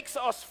what makes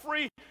us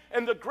free.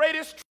 And the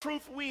greatest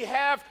truth we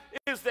have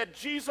is that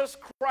Jesus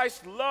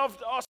Christ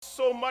loved us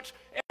so much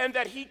and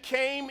that he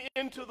came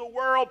into the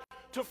world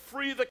to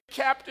free the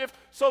captive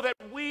so that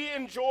we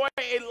enjoy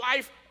a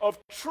life of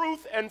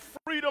truth and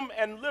freedom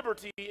and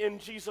liberty in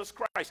Jesus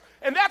Christ.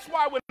 And that's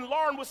why when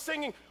Lauren was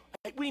singing,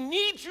 "We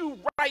need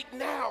you right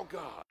now,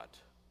 God."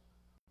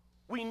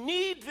 We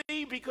need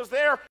thee because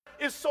there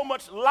is so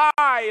much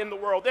lie in the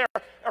world. There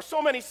are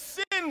so many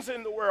sins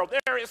in the world.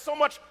 There is so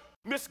much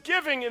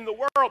misgiving in the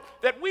world,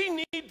 that we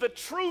need the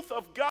truth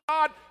of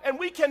God, and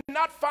we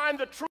cannot find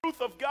the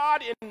truth of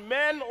God in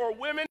men or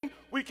women.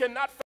 We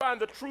cannot find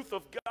the truth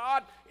of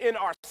God in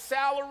our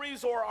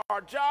salaries or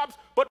our jobs,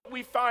 but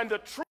we find the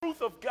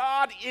truth of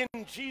God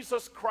in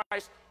Jesus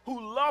Christ,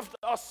 who loved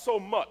us so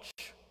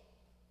much.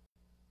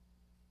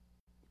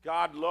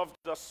 God loved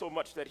us so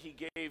much that he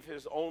gave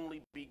his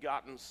only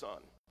begotten Son.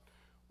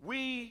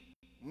 We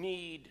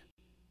need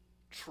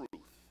truth.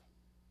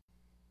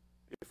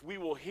 If we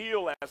will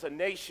heal as a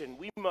nation,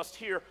 we must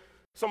hear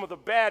some of the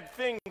bad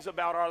things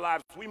about our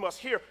lives. We must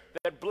hear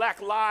that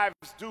black lives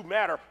do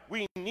matter.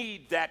 We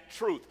need that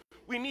truth.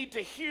 We need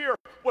to hear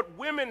what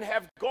women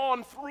have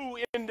gone through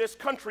in this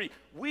country.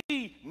 We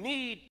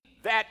need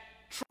that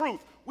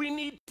truth. We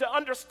need to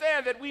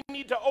understand that we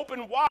need to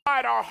open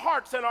wide our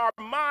hearts and our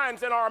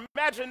minds and our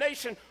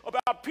imagination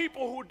about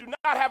people who do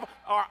not have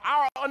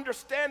our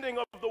understanding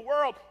of the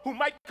world, who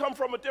might come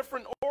from a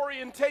different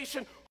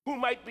orientation, who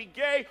might be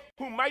gay,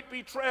 who might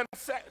be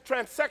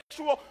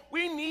transsexual.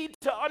 We need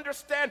to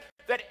understand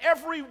that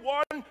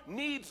everyone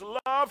needs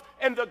love,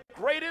 and the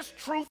greatest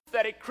truth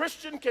that a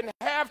Christian can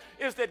have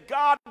is that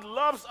God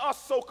loves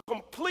us so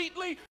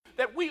completely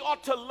that we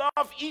ought to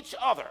love each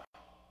other.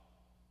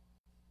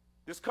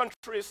 This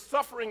country is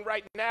suffering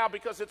right now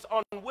because it's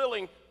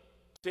unwilling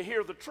to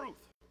hear the truth.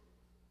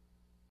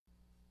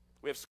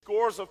 We have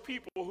scores of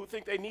people who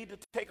think they need to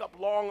take up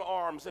long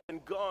arms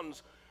and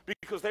guns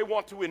because they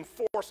want to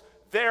enforce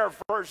their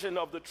version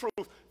of the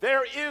truth.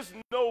 There is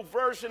no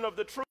version of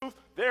the truth.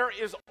 There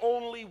is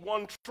only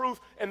one truth,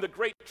 and the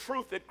great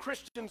truth that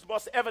Christians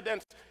must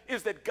evidence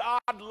is that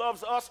God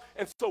loves us,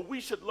 and so we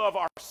should love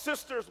our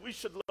sisters, we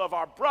should love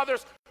our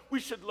brothers, we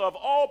should love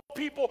all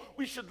people,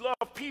 we should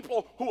love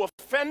people who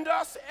offend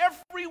us.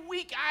 Every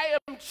week I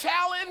am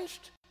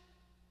challenged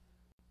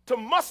to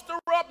muster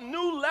up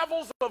new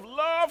levels of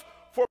love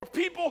for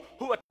people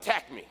who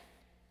attack me.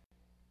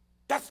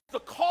 That's the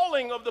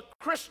calling of the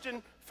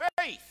Christian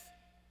faith.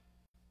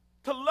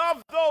 To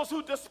love those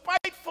who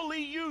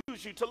despitefully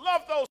use you, to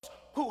love those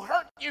who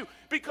hurt you,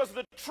 because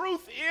the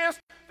truth is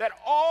that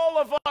all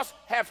of us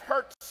have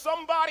hurt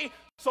somebody,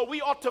 so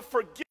we ought to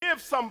forgive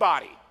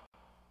somebody.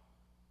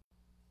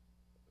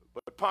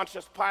 But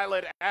Pontius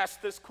Pilate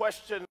asked this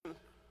question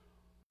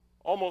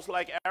almost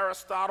like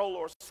Aristotle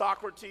or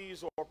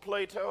Socrates or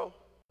Plato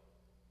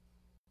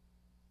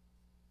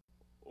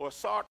or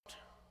Sartre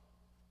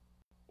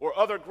or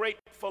other great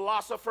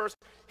philosophers.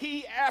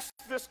 He asked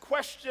this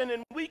question,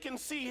 and we can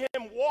see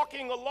him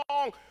walking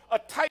along a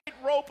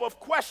tightrope of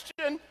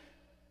question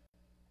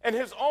and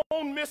his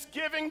own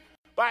misgiving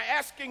by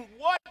asking,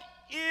 what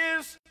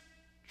is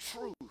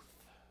truth?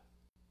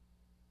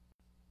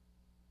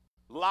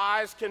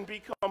 Lies can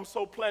become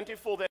so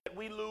plentiful that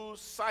we lose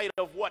sight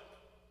of what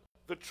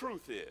the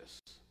truth is.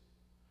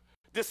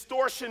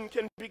 Distortion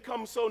can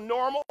become so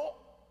normal,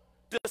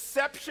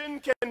 deception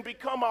can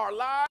become our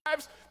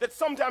lives, that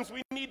sometimes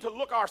we need to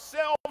look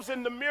ourselves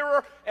in the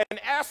mirror and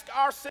ask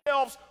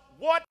ourselves,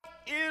 what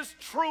is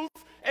truth?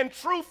 And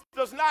truth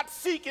does not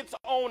seek its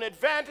own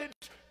advantage.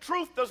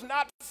 Truth does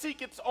not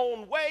seek its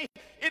own way.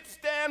 It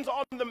stands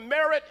on the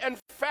merit and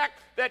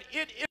fact that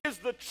it is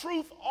the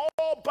truth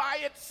all by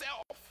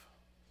itself.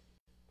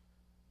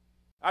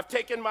 I've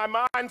taken my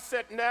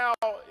mindset now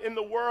in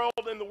the world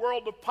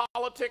of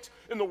politics,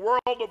 in the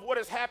world of what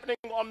is happening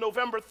on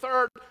November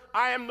 3rd.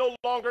 I am no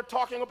longer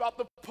talking about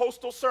the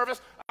Postal Service.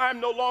 I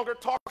am no longer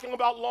talking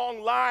about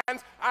long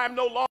lines. I am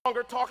no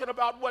longer talking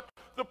about what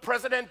the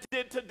president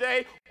did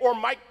today or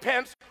Mike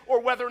Pence or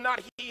whether or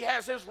not he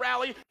has his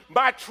rally.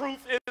 My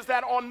truth is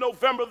that on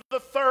November the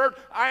 3rd,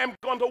 I am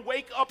going to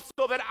wake up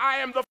so that I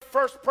am the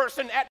first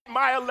person at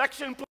my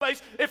election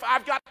place. If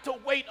I've got to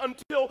wait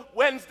until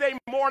Wednesday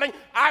morning,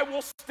 I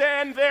will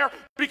stand there,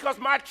 because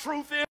my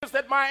truth is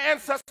that my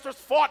ancestors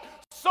fought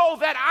so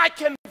that I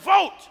can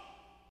vote.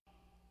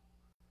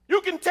 You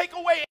can take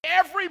away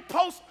every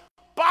post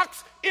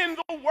box in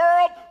the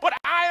world, but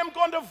I am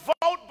going to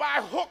vote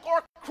by hook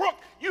or crook.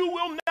 You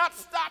will not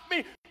stop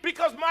me,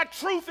 because my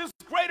truth is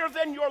greater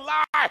than your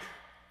lie.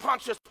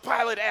 Pontius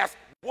Pilate asked,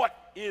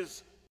 what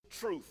is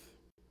truth?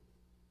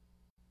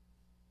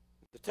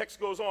 The text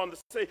goes on to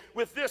say,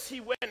 with this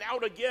he went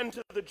out again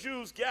to the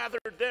Jews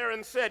gathered there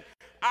and said,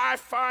 I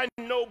find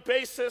no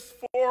basis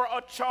for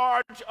a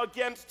charge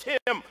against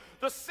him.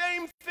 The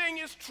same thing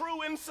is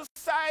true in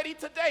society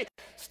today.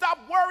 Stop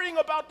worrying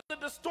about the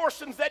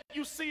distortions that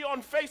you see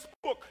on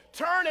Facebook.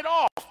 Turn it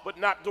off, but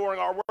not during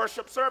our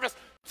worship service.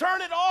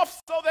 Turn it off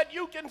so that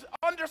you can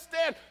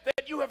understand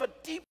that you have a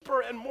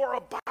deeper and more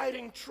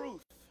abiding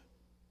truth.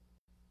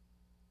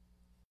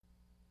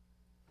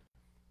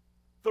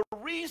 The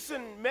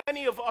reason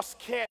many of us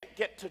can't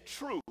get to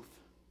truth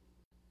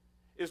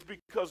is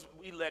because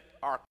we let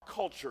our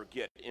culture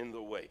get in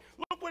the way.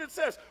 Look what it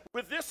says.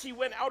 With this he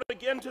went out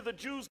again to the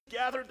Jews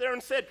gathered there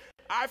and said,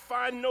 I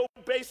find no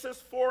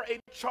basis for a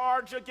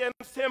charge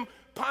against him.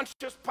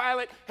 Pontius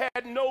Pilate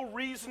had no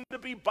reason to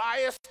be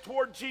biased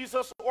toward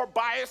Jesus or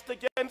biased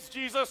against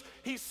Jesus.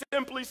 He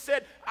simply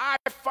said, I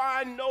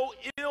find no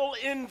ill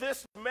in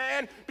this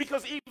man,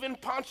 because even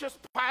Pontius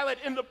Pilate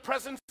in the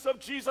presence of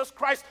Jesus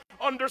Christ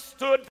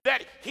understood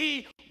that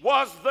he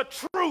was the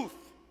truth.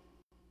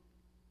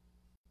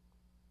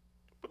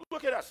 But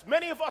look at us.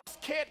 Many of us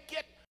can't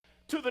get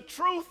to the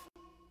truth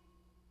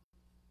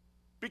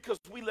because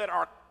we let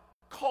our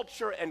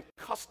culture and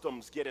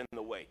customs get in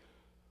the way.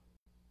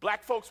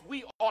 Black folks,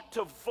 we ought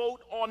to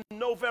vote on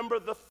November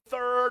the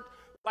 3rd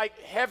like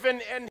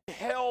heaven and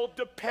hell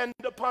depend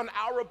upon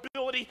our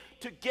ability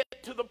to get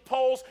to the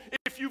polls.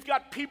 If you've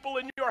got people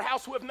in your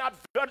house who have not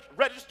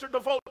registered to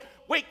vote,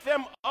 wake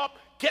them up,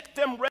 get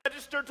them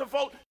registered to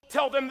vote.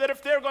 Tell them that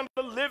if they're going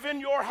to live in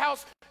your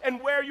house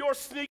and wear your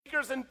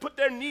sneakers and put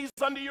their knees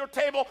under your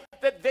table,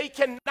 that they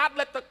cannot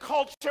let the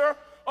culture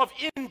of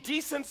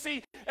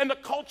indecency and the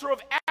culture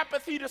of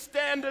apathy to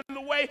stand in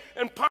the way.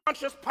 And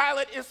Pontius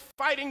Pilate is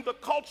fighting the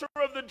culture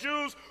of the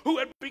Jews who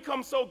had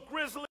become so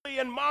grisly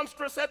and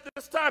monstrous at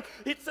this time.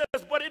 It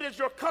says, but it is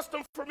your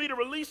custom for me to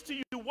release to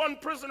you one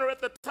prisoner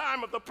at the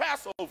time of the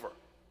Passover.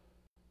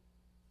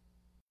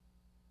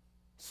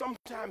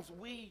 Sometimes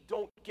we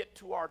don't get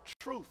to our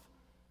truth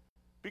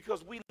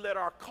because we let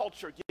our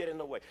culture get in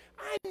the way.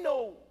 I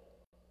know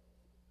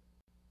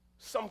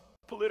some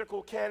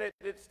political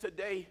candidates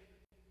today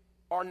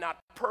are not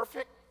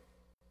perfect,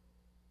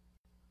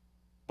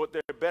 but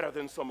they're better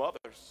than some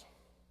others.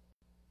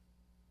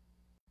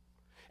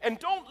 And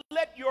don't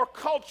let your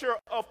culture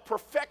of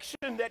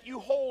perfection that you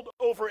hold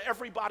over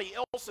everybody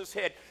else's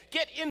head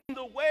get in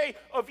the way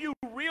of you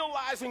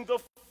realizing the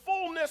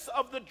fullness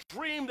of the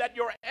dream that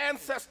your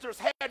ancestors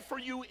had for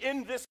you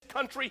in this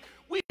country.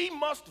 We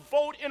must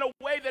vote in a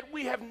way that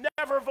we have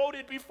never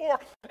voted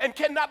before and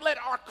cannot let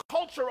our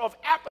culture of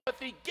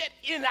apathy get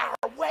in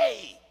our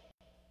way.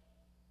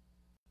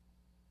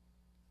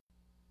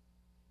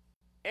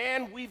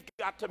 And we've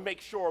got to make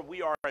sure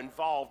we are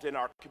involved in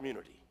our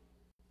community.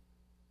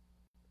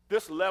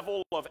 This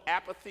level of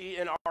apathy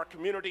in our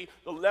community,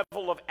 the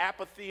level of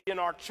apathy in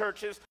our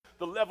churches,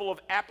 the level of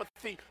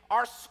apathy.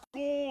 Our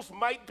schools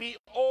might be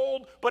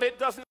old, but it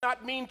does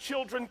not mean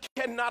children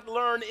cannot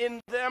learn in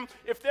them.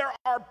 If there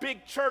are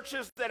big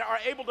churches that are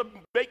able to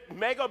make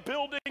mega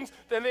buildings,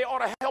 then they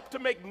ought to help to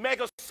make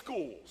mega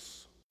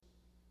schools.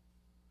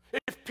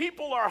 If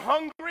people are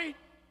hungry,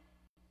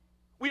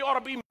 we ought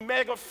to be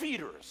mega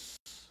feeders.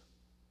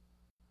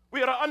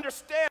 We ought to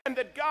understand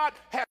that God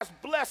has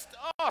blessed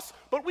us,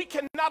 but we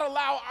cannot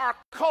allow our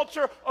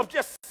culture of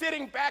just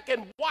sitting back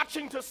and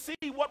watching to see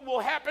what will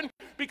happen,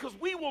 because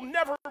we will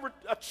never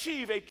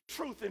achieve a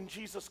truth in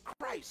Jesus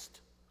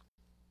Christ.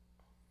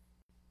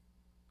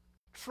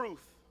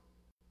 Truth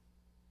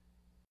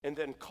and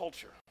then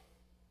culture.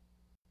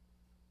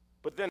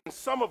 But then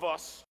some of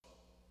us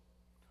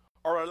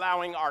are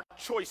allowing our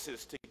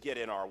choices to get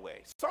in our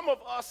way. Some of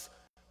us,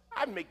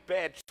 I make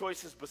bad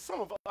choices, but some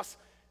of us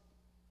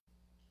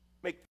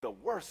make the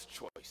worst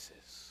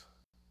choices.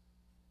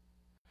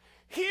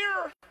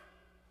 Here,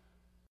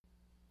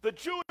 the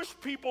Jewish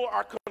people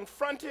are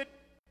confronted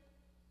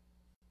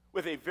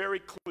with a very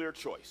clear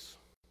choice.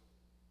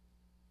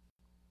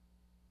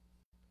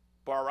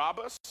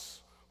 Barabbas,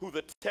 who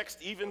the text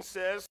even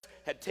says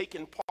had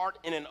taken part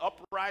in an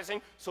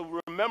uprising.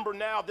 So remember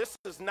now, this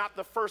is not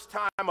the first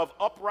time of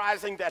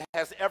uprising that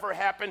has ever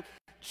happened.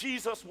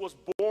 Jesus was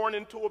born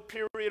into a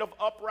period of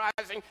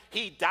uprising.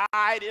 He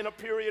died in a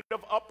period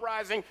of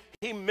uprising.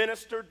 He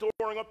ministered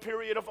during a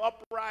period of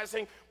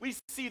uprising. We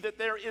see that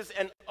there is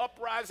an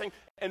uprising,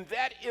 and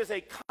that is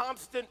a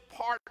constant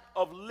part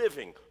of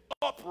living.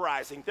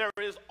 Uprising. There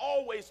is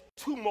always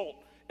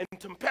tumult and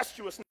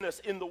tempestuousness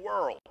in the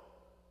world.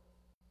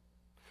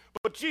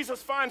 But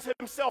Jesus finds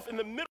himself in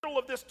the middle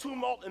of this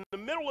tumult, in the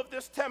middle of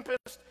this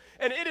tempest,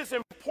 and it is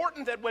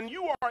important that when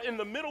you are in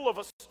the middle of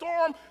a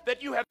storm,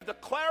 that you have the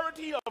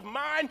clarity of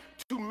mind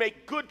to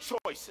make good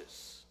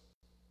choices.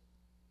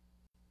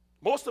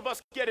 Most of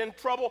us get in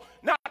trouble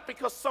not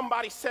because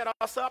somebody set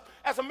us up.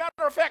 As a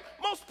matter of fact,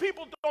 most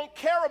people don't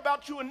care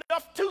about you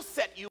enough to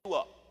set you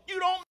up. You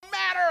don't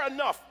matter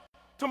enough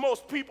to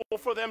most people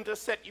for them to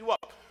set you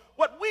up.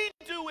 What we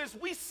do is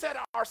we set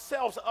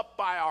ourselves up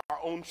by our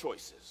own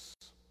choices.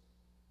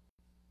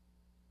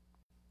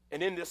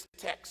 And in this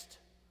text,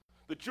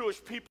 the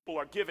Jewish people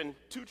are given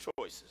two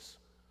choices.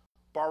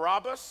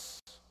 Barabbas,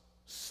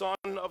 son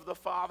of the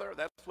father.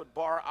 That's what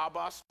Bar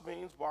Abbas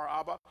means. Bar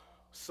Abba,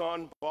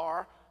 son.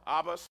 Bar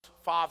Abbas,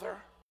 father,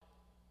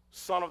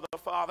 son of the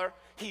father.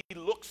 He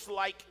looks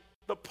like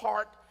the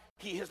part.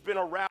 He has been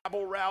a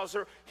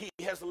rabble-rouser. He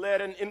has led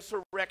an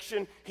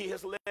insurrection. He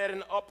has led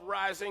an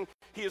uprising.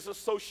 He is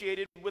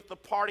associated with the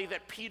party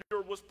that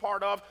Peter was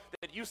part of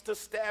that used to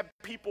stab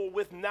people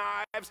with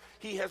knives.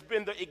 He has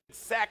been the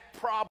exact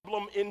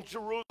problem in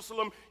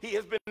Jerusalem. He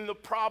has been the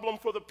problem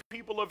for the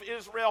people of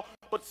Israel.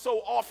 But so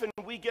often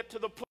we get to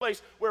the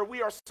place where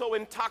we are so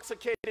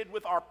intoxicated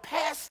with our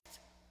past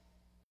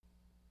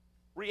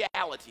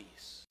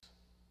realities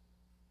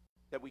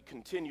that we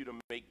continue to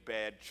make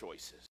bad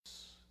choices.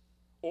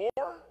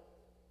 Or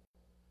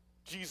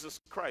Jesus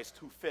Christ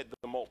who fed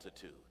the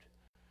multitude.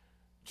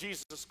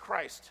 Jesus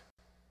Christ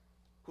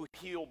who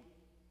healed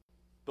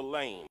the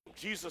lame.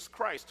 Jesus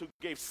Christ who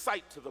gave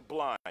sight to the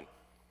blind.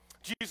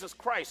 Jesus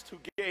Christ who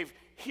gave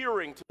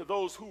hearing to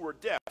those who were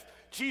deaf.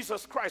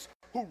 Jesus Christ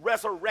who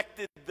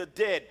resurrected the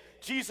dead.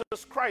 Jesus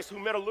Christ who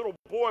met a little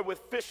boy with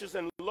fishes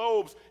and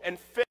loaves and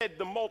fed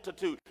the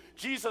multitude.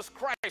 Jesus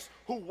Christ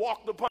who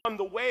walked upon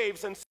the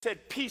waves and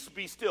said, "Peace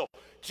be still."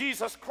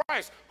 Jesus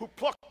Christ who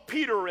plucked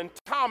Peter and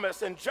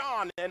Thomas and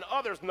John and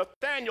others,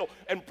 Nathaniel,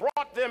 and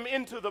brought them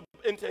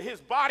into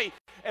his body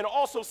and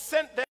also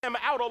sent them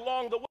out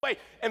along the way.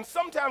 And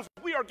sometimes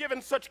we are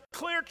given such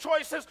clear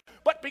choices,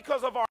 but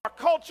because of our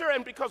culture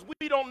and because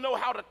we don't know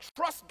how to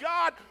trust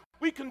God,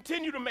 we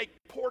continue to make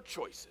poor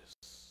choices.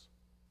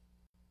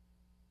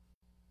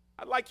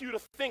 I'd like you to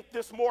think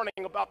this morning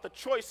about the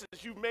choices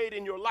you've made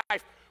in your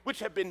life, which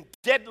have been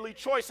deadly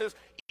choices,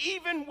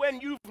 even when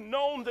you've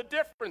known the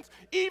difference.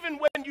 Even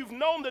when you've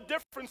known the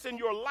difference in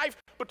your life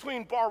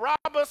between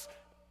Barabbas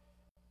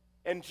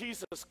and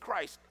Jesus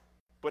Christ,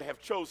 but have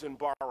chosen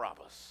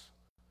Barabbas.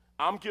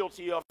 I'm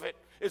guilty of it.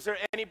 Is there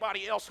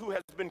anybody else who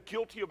has been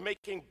guilty of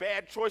making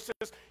bad choices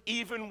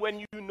even when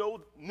you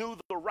knew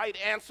the right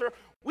answer?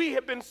 We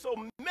have been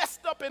so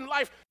messed up in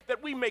life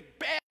that we make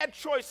bad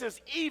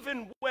choices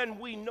even when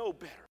we know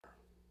better.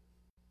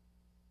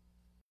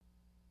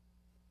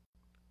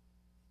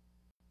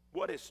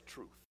 What is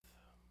truth?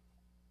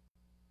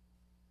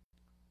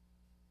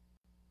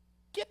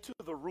 Get to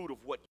the root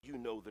of what you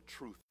know the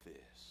truth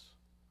is.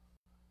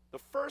 The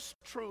first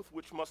truth,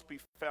 which must be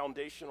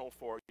foundational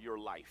for your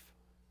life,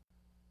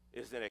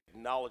 is an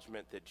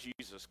acknowledgement that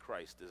Jesus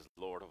Christ is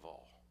Lord of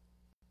all.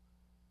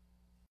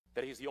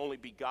 That he's the only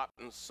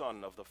begotten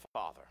Son of the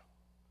Father.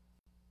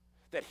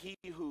 That he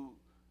who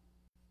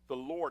the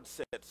Lord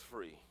sets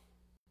free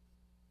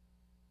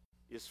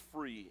is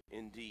free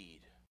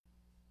indeed.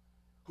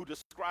 Who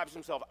describes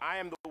himself, "I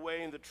am the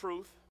way and the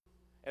truth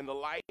and the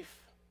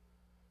life.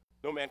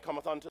 No man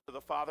cometh unto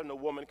the Father, no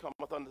woman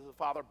cometh unto the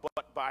Father,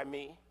 but by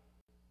me."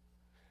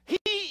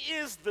 He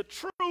is the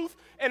truth,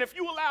 and if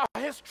you allow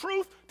his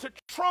truth to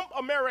trump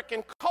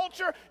American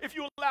culture, if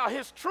you allow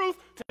his truth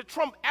to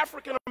trump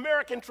African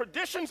American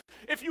traditions,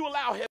 if you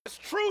allow his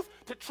truth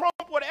to trump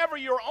whatever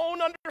your own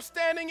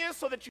understanding is,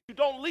 so that you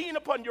don't lean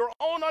upon your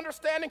own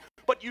understanding,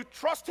 but you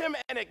trust him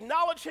and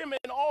acknowledge him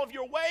in all of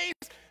your ways,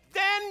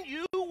 then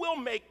you will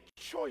make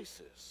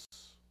choices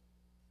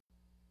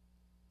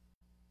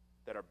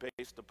that are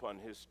based upon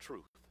his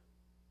truth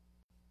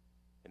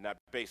and not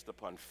based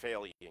upon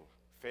failing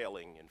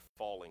and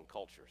falling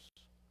cultures.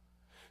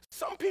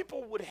 Some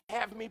people would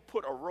have me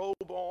put a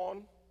robe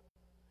on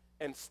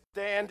and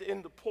stand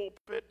in the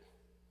pulpit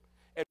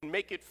and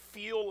make it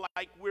feel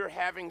like we're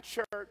having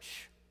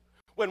church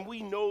when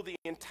we know the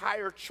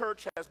entire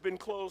church has been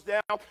closed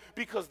down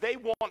because they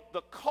want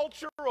the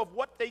culture of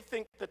what they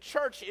think the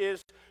church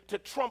is to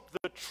trump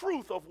the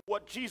truth of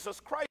what Jesus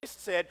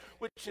Christ said,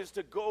 which is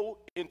to go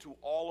into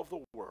all of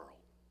the world.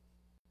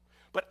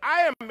 But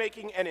I am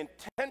making an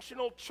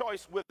intentional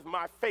choice with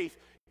my faith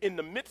in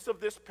the midst of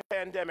this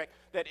pandemic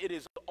that it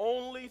is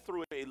only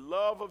through a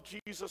love of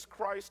Jesus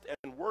Christ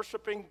and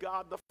worshiping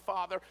God the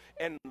Father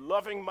and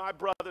loving my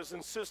brothers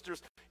and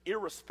sisters,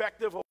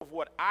 irrespective of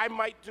what I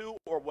might do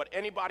or what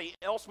anybody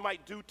else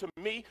might do to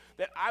me,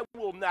 that I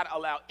will not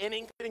allow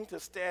anything to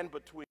stand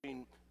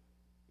between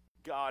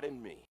God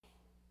and me.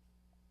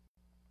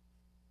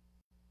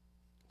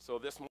 So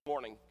this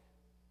morning,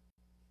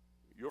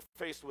 you're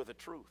faced with a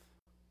truth.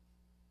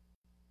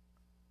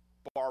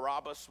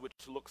 Barabbas,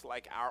 which looks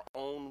like our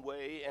own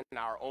way and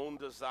our own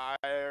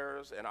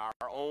desires and our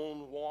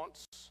own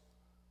wants,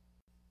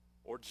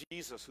 or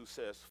Jesus who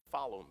says,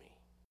 "Follow me.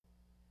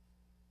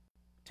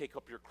 Take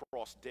up your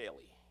cross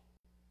daily.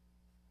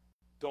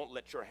 Don't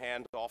let your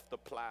hand off the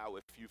plow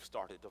if you've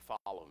started to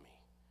follow me.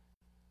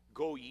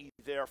 Go ye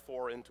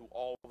therefore into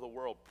all the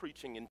world,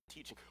 preaching and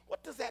teaching."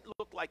 What does that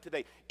look like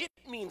today? It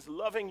means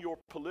loving your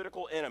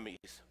political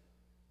enemies,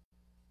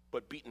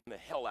 but beating the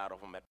hell out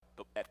of them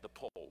at the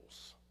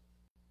polls.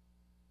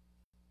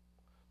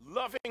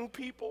 Loving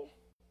people,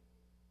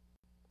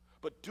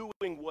 but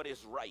doing what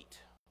is right.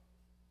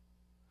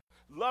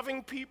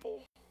 Loving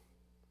people,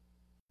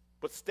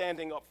 but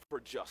standing up for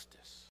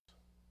justice.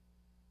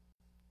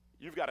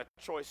 You've got a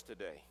choice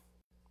today.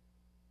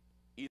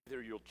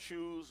 Either you'll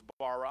choose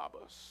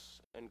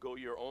Barabbas and go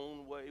your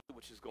own way,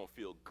 which is going to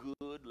feel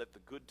good, let the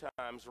good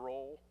times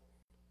roll,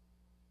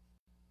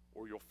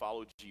 or you'll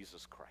follow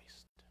Jesus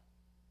Christ.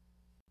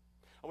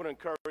 I want to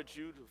encourage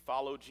you to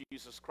follow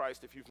Jesus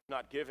Christ. If you've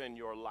not given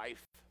your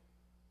life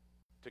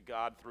to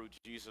God through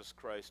Jesus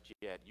Christ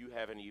yet, you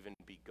haven't even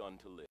begun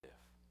to live.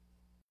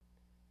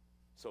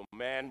 So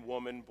man,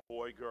 woman,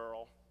 boy,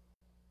 girl,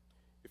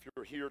 if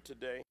you're here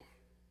today,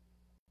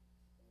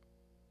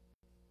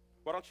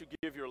 why don't you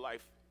give your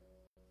life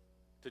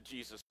to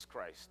Jesus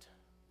Christ?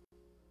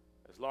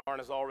 As Lauren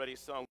has already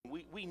sung,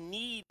 we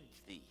need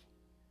thee.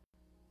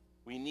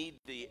 We need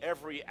thee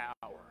every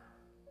hour.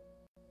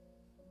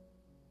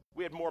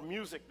 We had more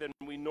music than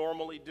we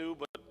normally do,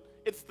 but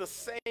it's the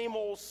same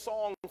old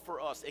song for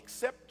us.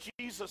 Accept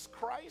Jesus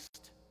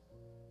Christ,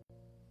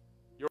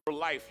 your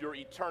life, your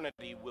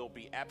eternity will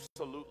be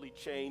absolutely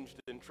changed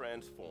and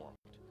transformed.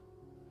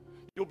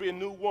 You'll be a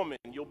new woman.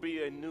 You'll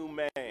be a new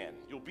man.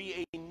 You'll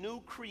be a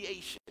new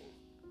creation.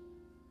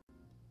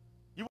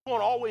 You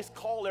won't always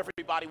call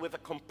everybody with a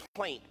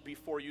complaint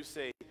before you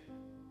say,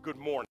 good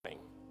morning.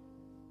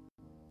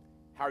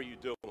 How are you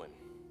doing?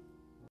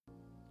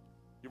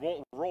 You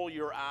won't roll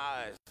your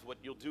eyes. What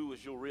you'll do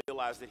is you'll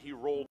realize that he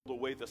rolled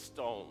away the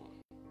stone,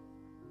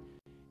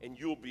 and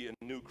you'll be a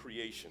new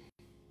creation.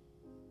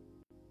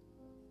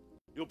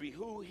 You'll be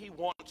who he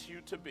wants you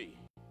to be,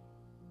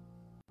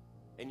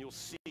 and you'll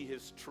see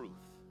his truth.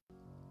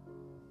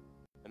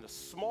 And the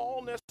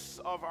smallness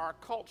of our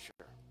culture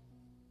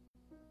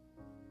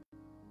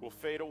will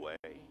fade away,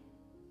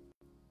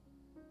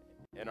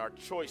 and our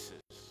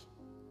choices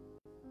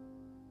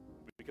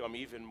become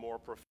even more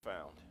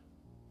profound.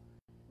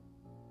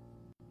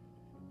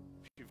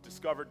 If you've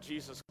discovered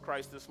Jesus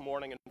Christ this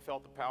morning and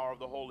felt the power of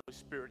the Holy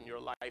Spirit in your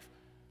life,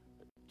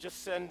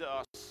 just send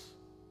us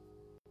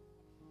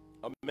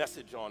a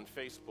message on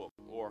Facebook,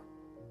 or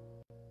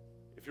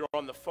if you're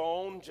on the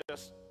phone,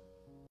 just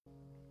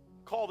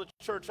call the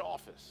church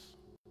office.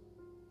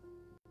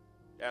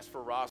 Ask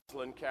for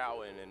Rosalind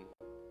Cowan, and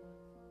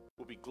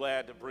we'll be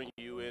glad to bring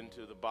you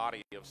into the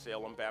body of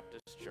Salem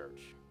Baptist Church.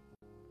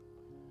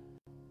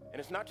 And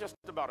it's not just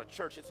about a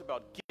church, it's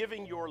about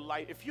giving your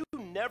life. If you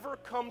never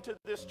come to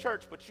this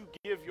church, but you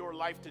give your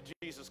life to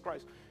Jesus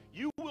Christ,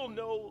 you will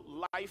know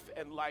life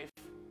and life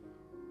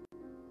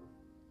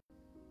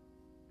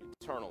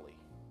eternally.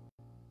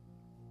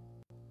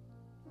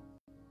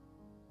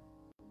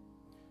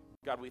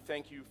 God, we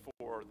thank you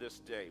for this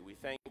day. We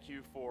thank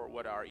you for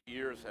what our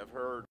ears have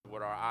heard,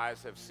 what our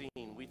eyes have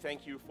seen. We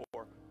thank you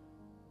for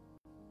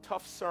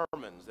tough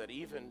sermons that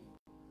even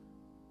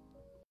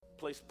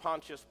placed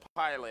Pontius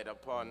Pilate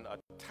upon a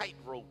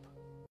tightrope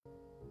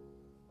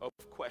of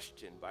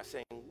question by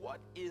saying, what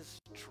is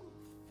truth?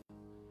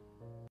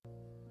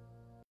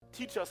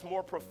 Teach us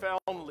more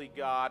profoundly,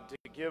 God, to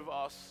give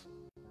us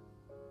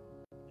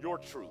your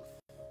truth.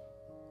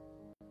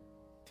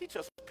 Teach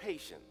us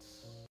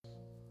patience,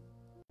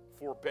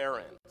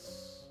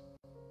 forbearance,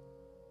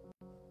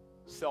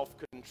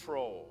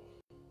 self-control,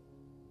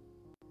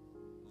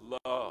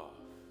 love,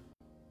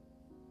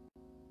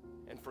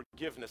 and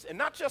forgiveness. And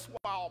not just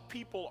while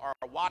people are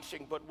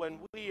watching, but when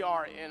we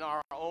are in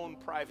our own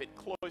private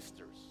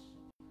cloisters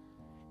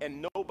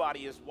and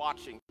nobody is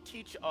watching.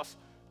 Teach us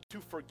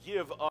to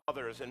forgive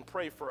others and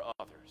pray for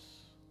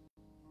others.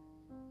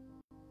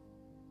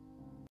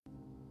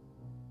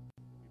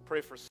 We pray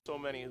for so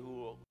many who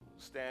will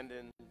stand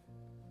in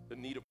the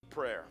need of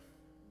prayer.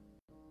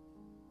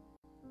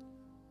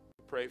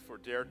 We pray for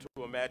Dare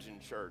to Imagine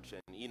Church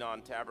and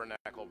Enon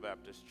Tabernacle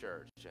Baptist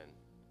Church and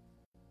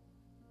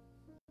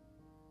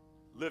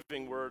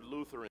Living Word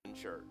Lutheran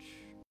Church,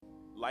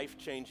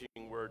 Life-Changing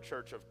Word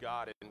Church of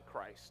God in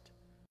Christ.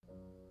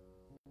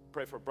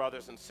 Pray for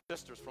brothers and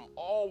sisters from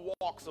all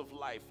walks of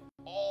life,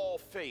 all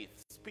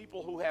faiths,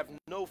 people who have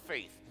no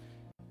faith,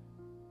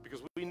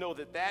 because we know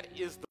that that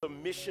is the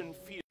mission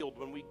field.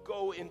 When we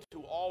go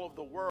into all of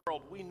the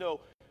world, we know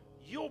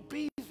you'll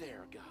be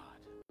there,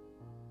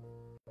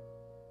 God.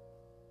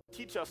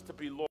 Teach us to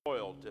be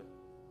loyal, to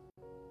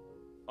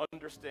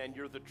understand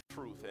you're the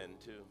truth, and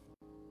to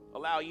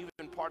allow even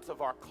parts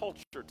of our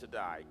culture to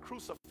die.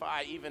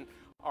 Crucify even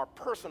our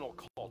personal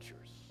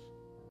cultures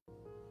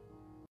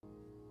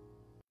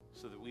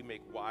so that we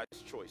make wise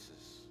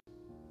choices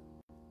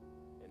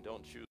and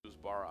don't choose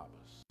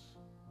Barabbas,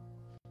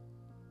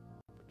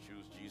 but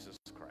choose Jesus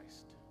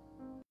Christ.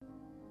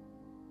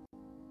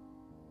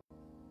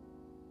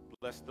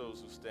 Bless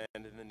those who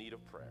stand in the need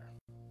of prayer.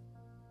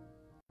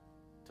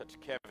 Touch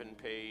Kevin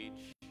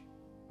Page,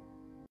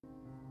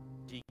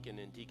 Deacon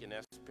and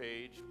Deaconess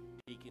Page,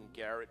 Deacon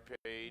Garrett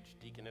Page,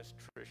 Deaconess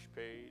Trish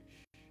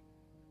Page,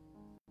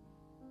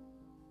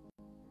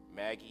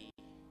 Maggie,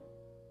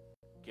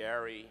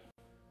 Gary,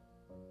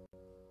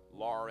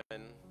 Lauren.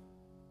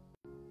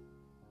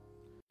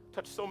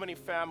 Touch so many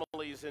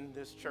families in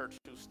this church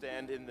who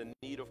stand in the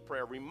need of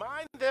prayer.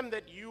 Remind them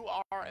that you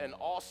are an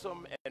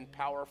awesome and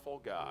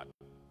powerful God,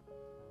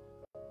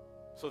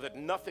 so that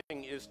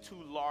nothing is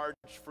too large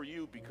for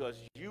you, because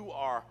you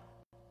are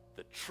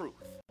the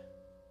truth.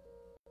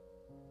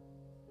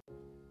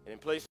 And in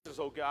places,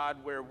 oh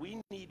God, where we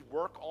need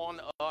work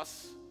on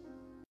us,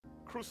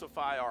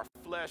 crucify our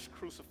flesh,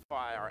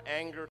 crucify our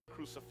anger,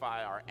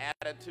 crucify our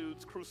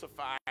attitudes,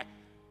 crucify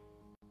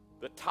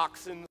the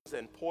toxins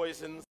and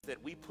poisons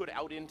that we put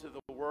out into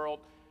the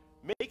world.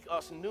 Make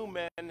us new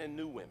men and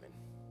new women.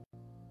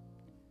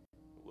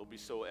 We'll be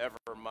so ever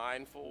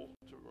mindful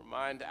to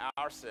remind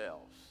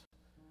ourselves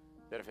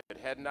that if it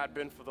had not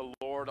been for the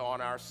Lord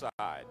on our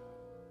side,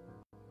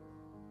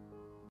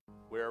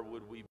 where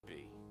would we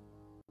be?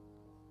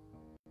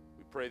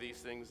 We pray these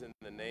things in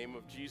the name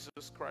of Jesus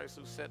Christ,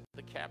 who set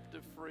the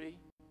captive free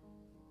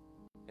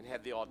and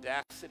had the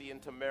audacity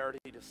and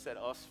temerity to set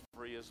us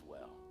free as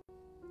well.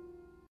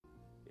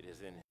 It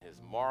is in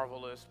his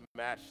marvelous,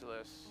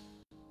 matchless,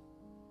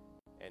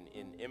 and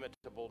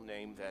inimitable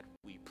name that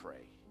we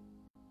pray.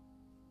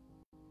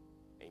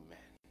 Amen.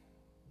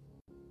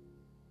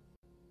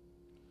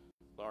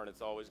 Lauren,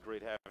 it's always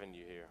great having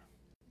you here.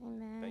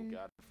 Amen. Thank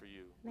God for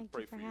you. Thank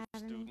Pray you for for your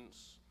having me.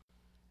 students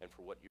and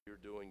for what you're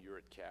doing. You're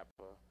at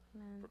Kappa.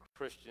 Amen. For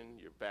Christian,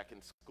 you're back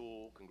in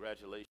school.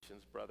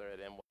 Congratulations, brother, at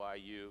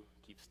NYU.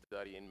 Keep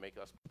studying, make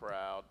us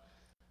proud.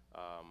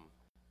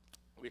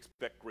 We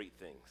expect great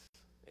things,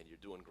 and you're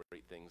doing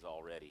great things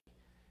already.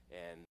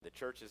 And the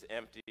church is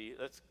empty.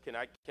 Can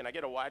I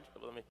get a wide?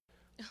 Let me.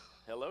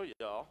 Hello,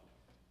 y'all.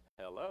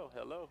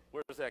 Hello.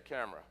 Where's that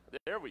camera?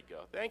 There we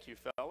go. Thank you,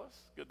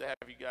 fellas. Good to have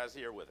you guys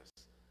here with us.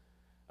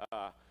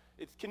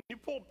 Can you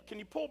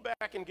pull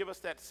back and give us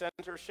that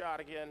center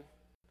shot again?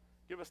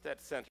 Give us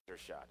that center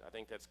shot. I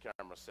think that's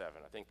camera 7.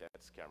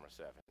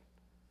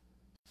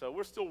 So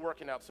we're still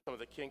working out some of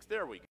the kinks.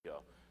 There we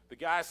go. The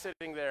guy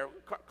sitting there,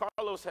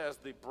 Carlos has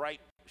the bright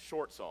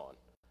shorts on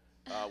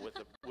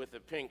with the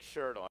pink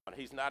shirt on.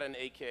 He's not an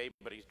AK,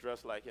 but he's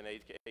dressed like an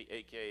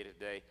AK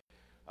today.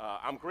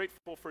 I'm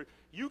grateful for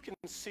you can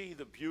see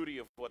the beauty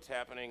of what's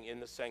happening in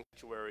the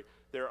sanctuary.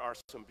 There are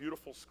some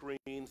beautiful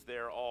screens.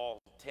 They're all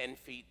 10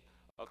 feet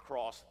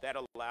across. That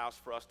allows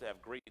for us to have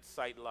great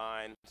sight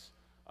lines,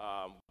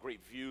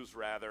 great views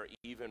rather,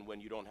 even when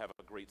you don't have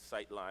a great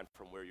sight line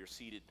from where you're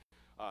seated.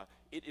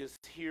 It is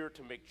here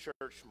to make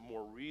church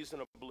more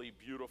reasonably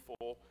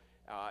beautiful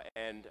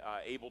and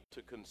able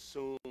to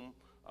consume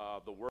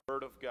the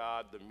Word of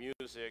God, the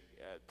music,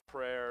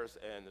 prayers,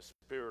 and the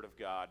Spirit of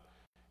God.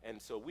 And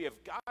so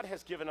God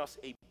has given us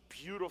a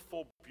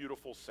beautiful,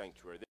 beautiful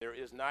sanctuary. There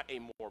is not a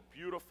more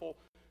beautiful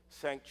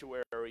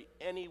sanctuary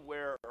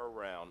anywhere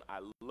around.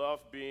 I love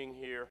being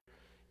here.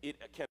 It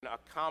can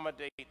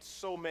accommodate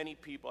so many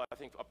people, I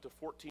think up to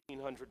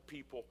 1,400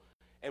 people.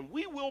 And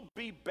we will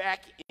be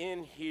back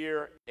in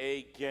here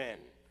again.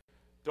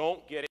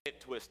 Don't get it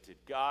twisted.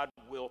 God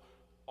will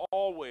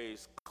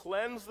always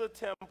cleanse the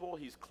temple.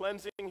 He's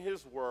cleansing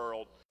his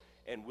world.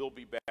 And we'll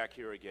be back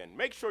here again.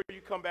 Make sure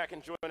you come back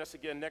and join us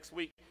again next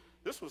week.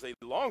 This was a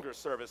longer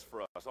service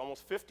for us,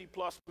 almost 50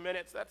 plus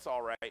minutes. That's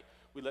all right.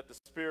 We let the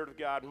Spirit of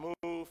God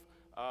move.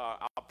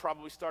 I'll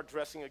probably start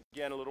dressing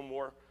again a little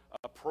more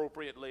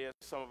appropriately, as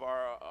some of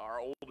our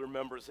older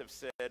members have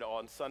said,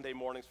 on Sunday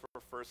mornings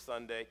for First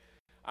Sunday.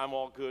 I'm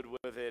all good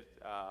with it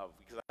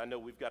because I know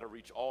we've got to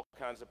reach all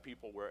kinds of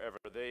people wherever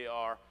they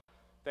are.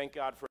 Thank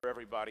God for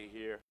everybody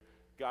here.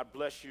 God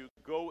bless you.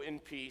 Go in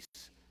peace.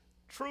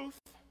 Truth.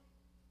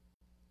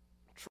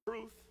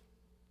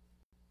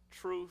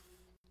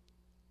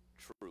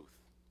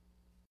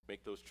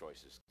 Make those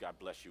choices. God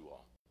bless you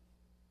all.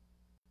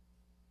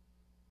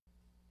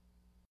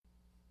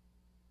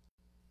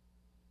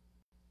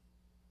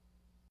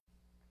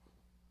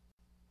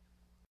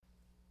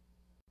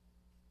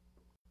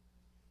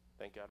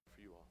 Thank God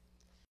for you all.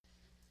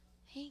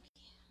 Thank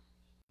you.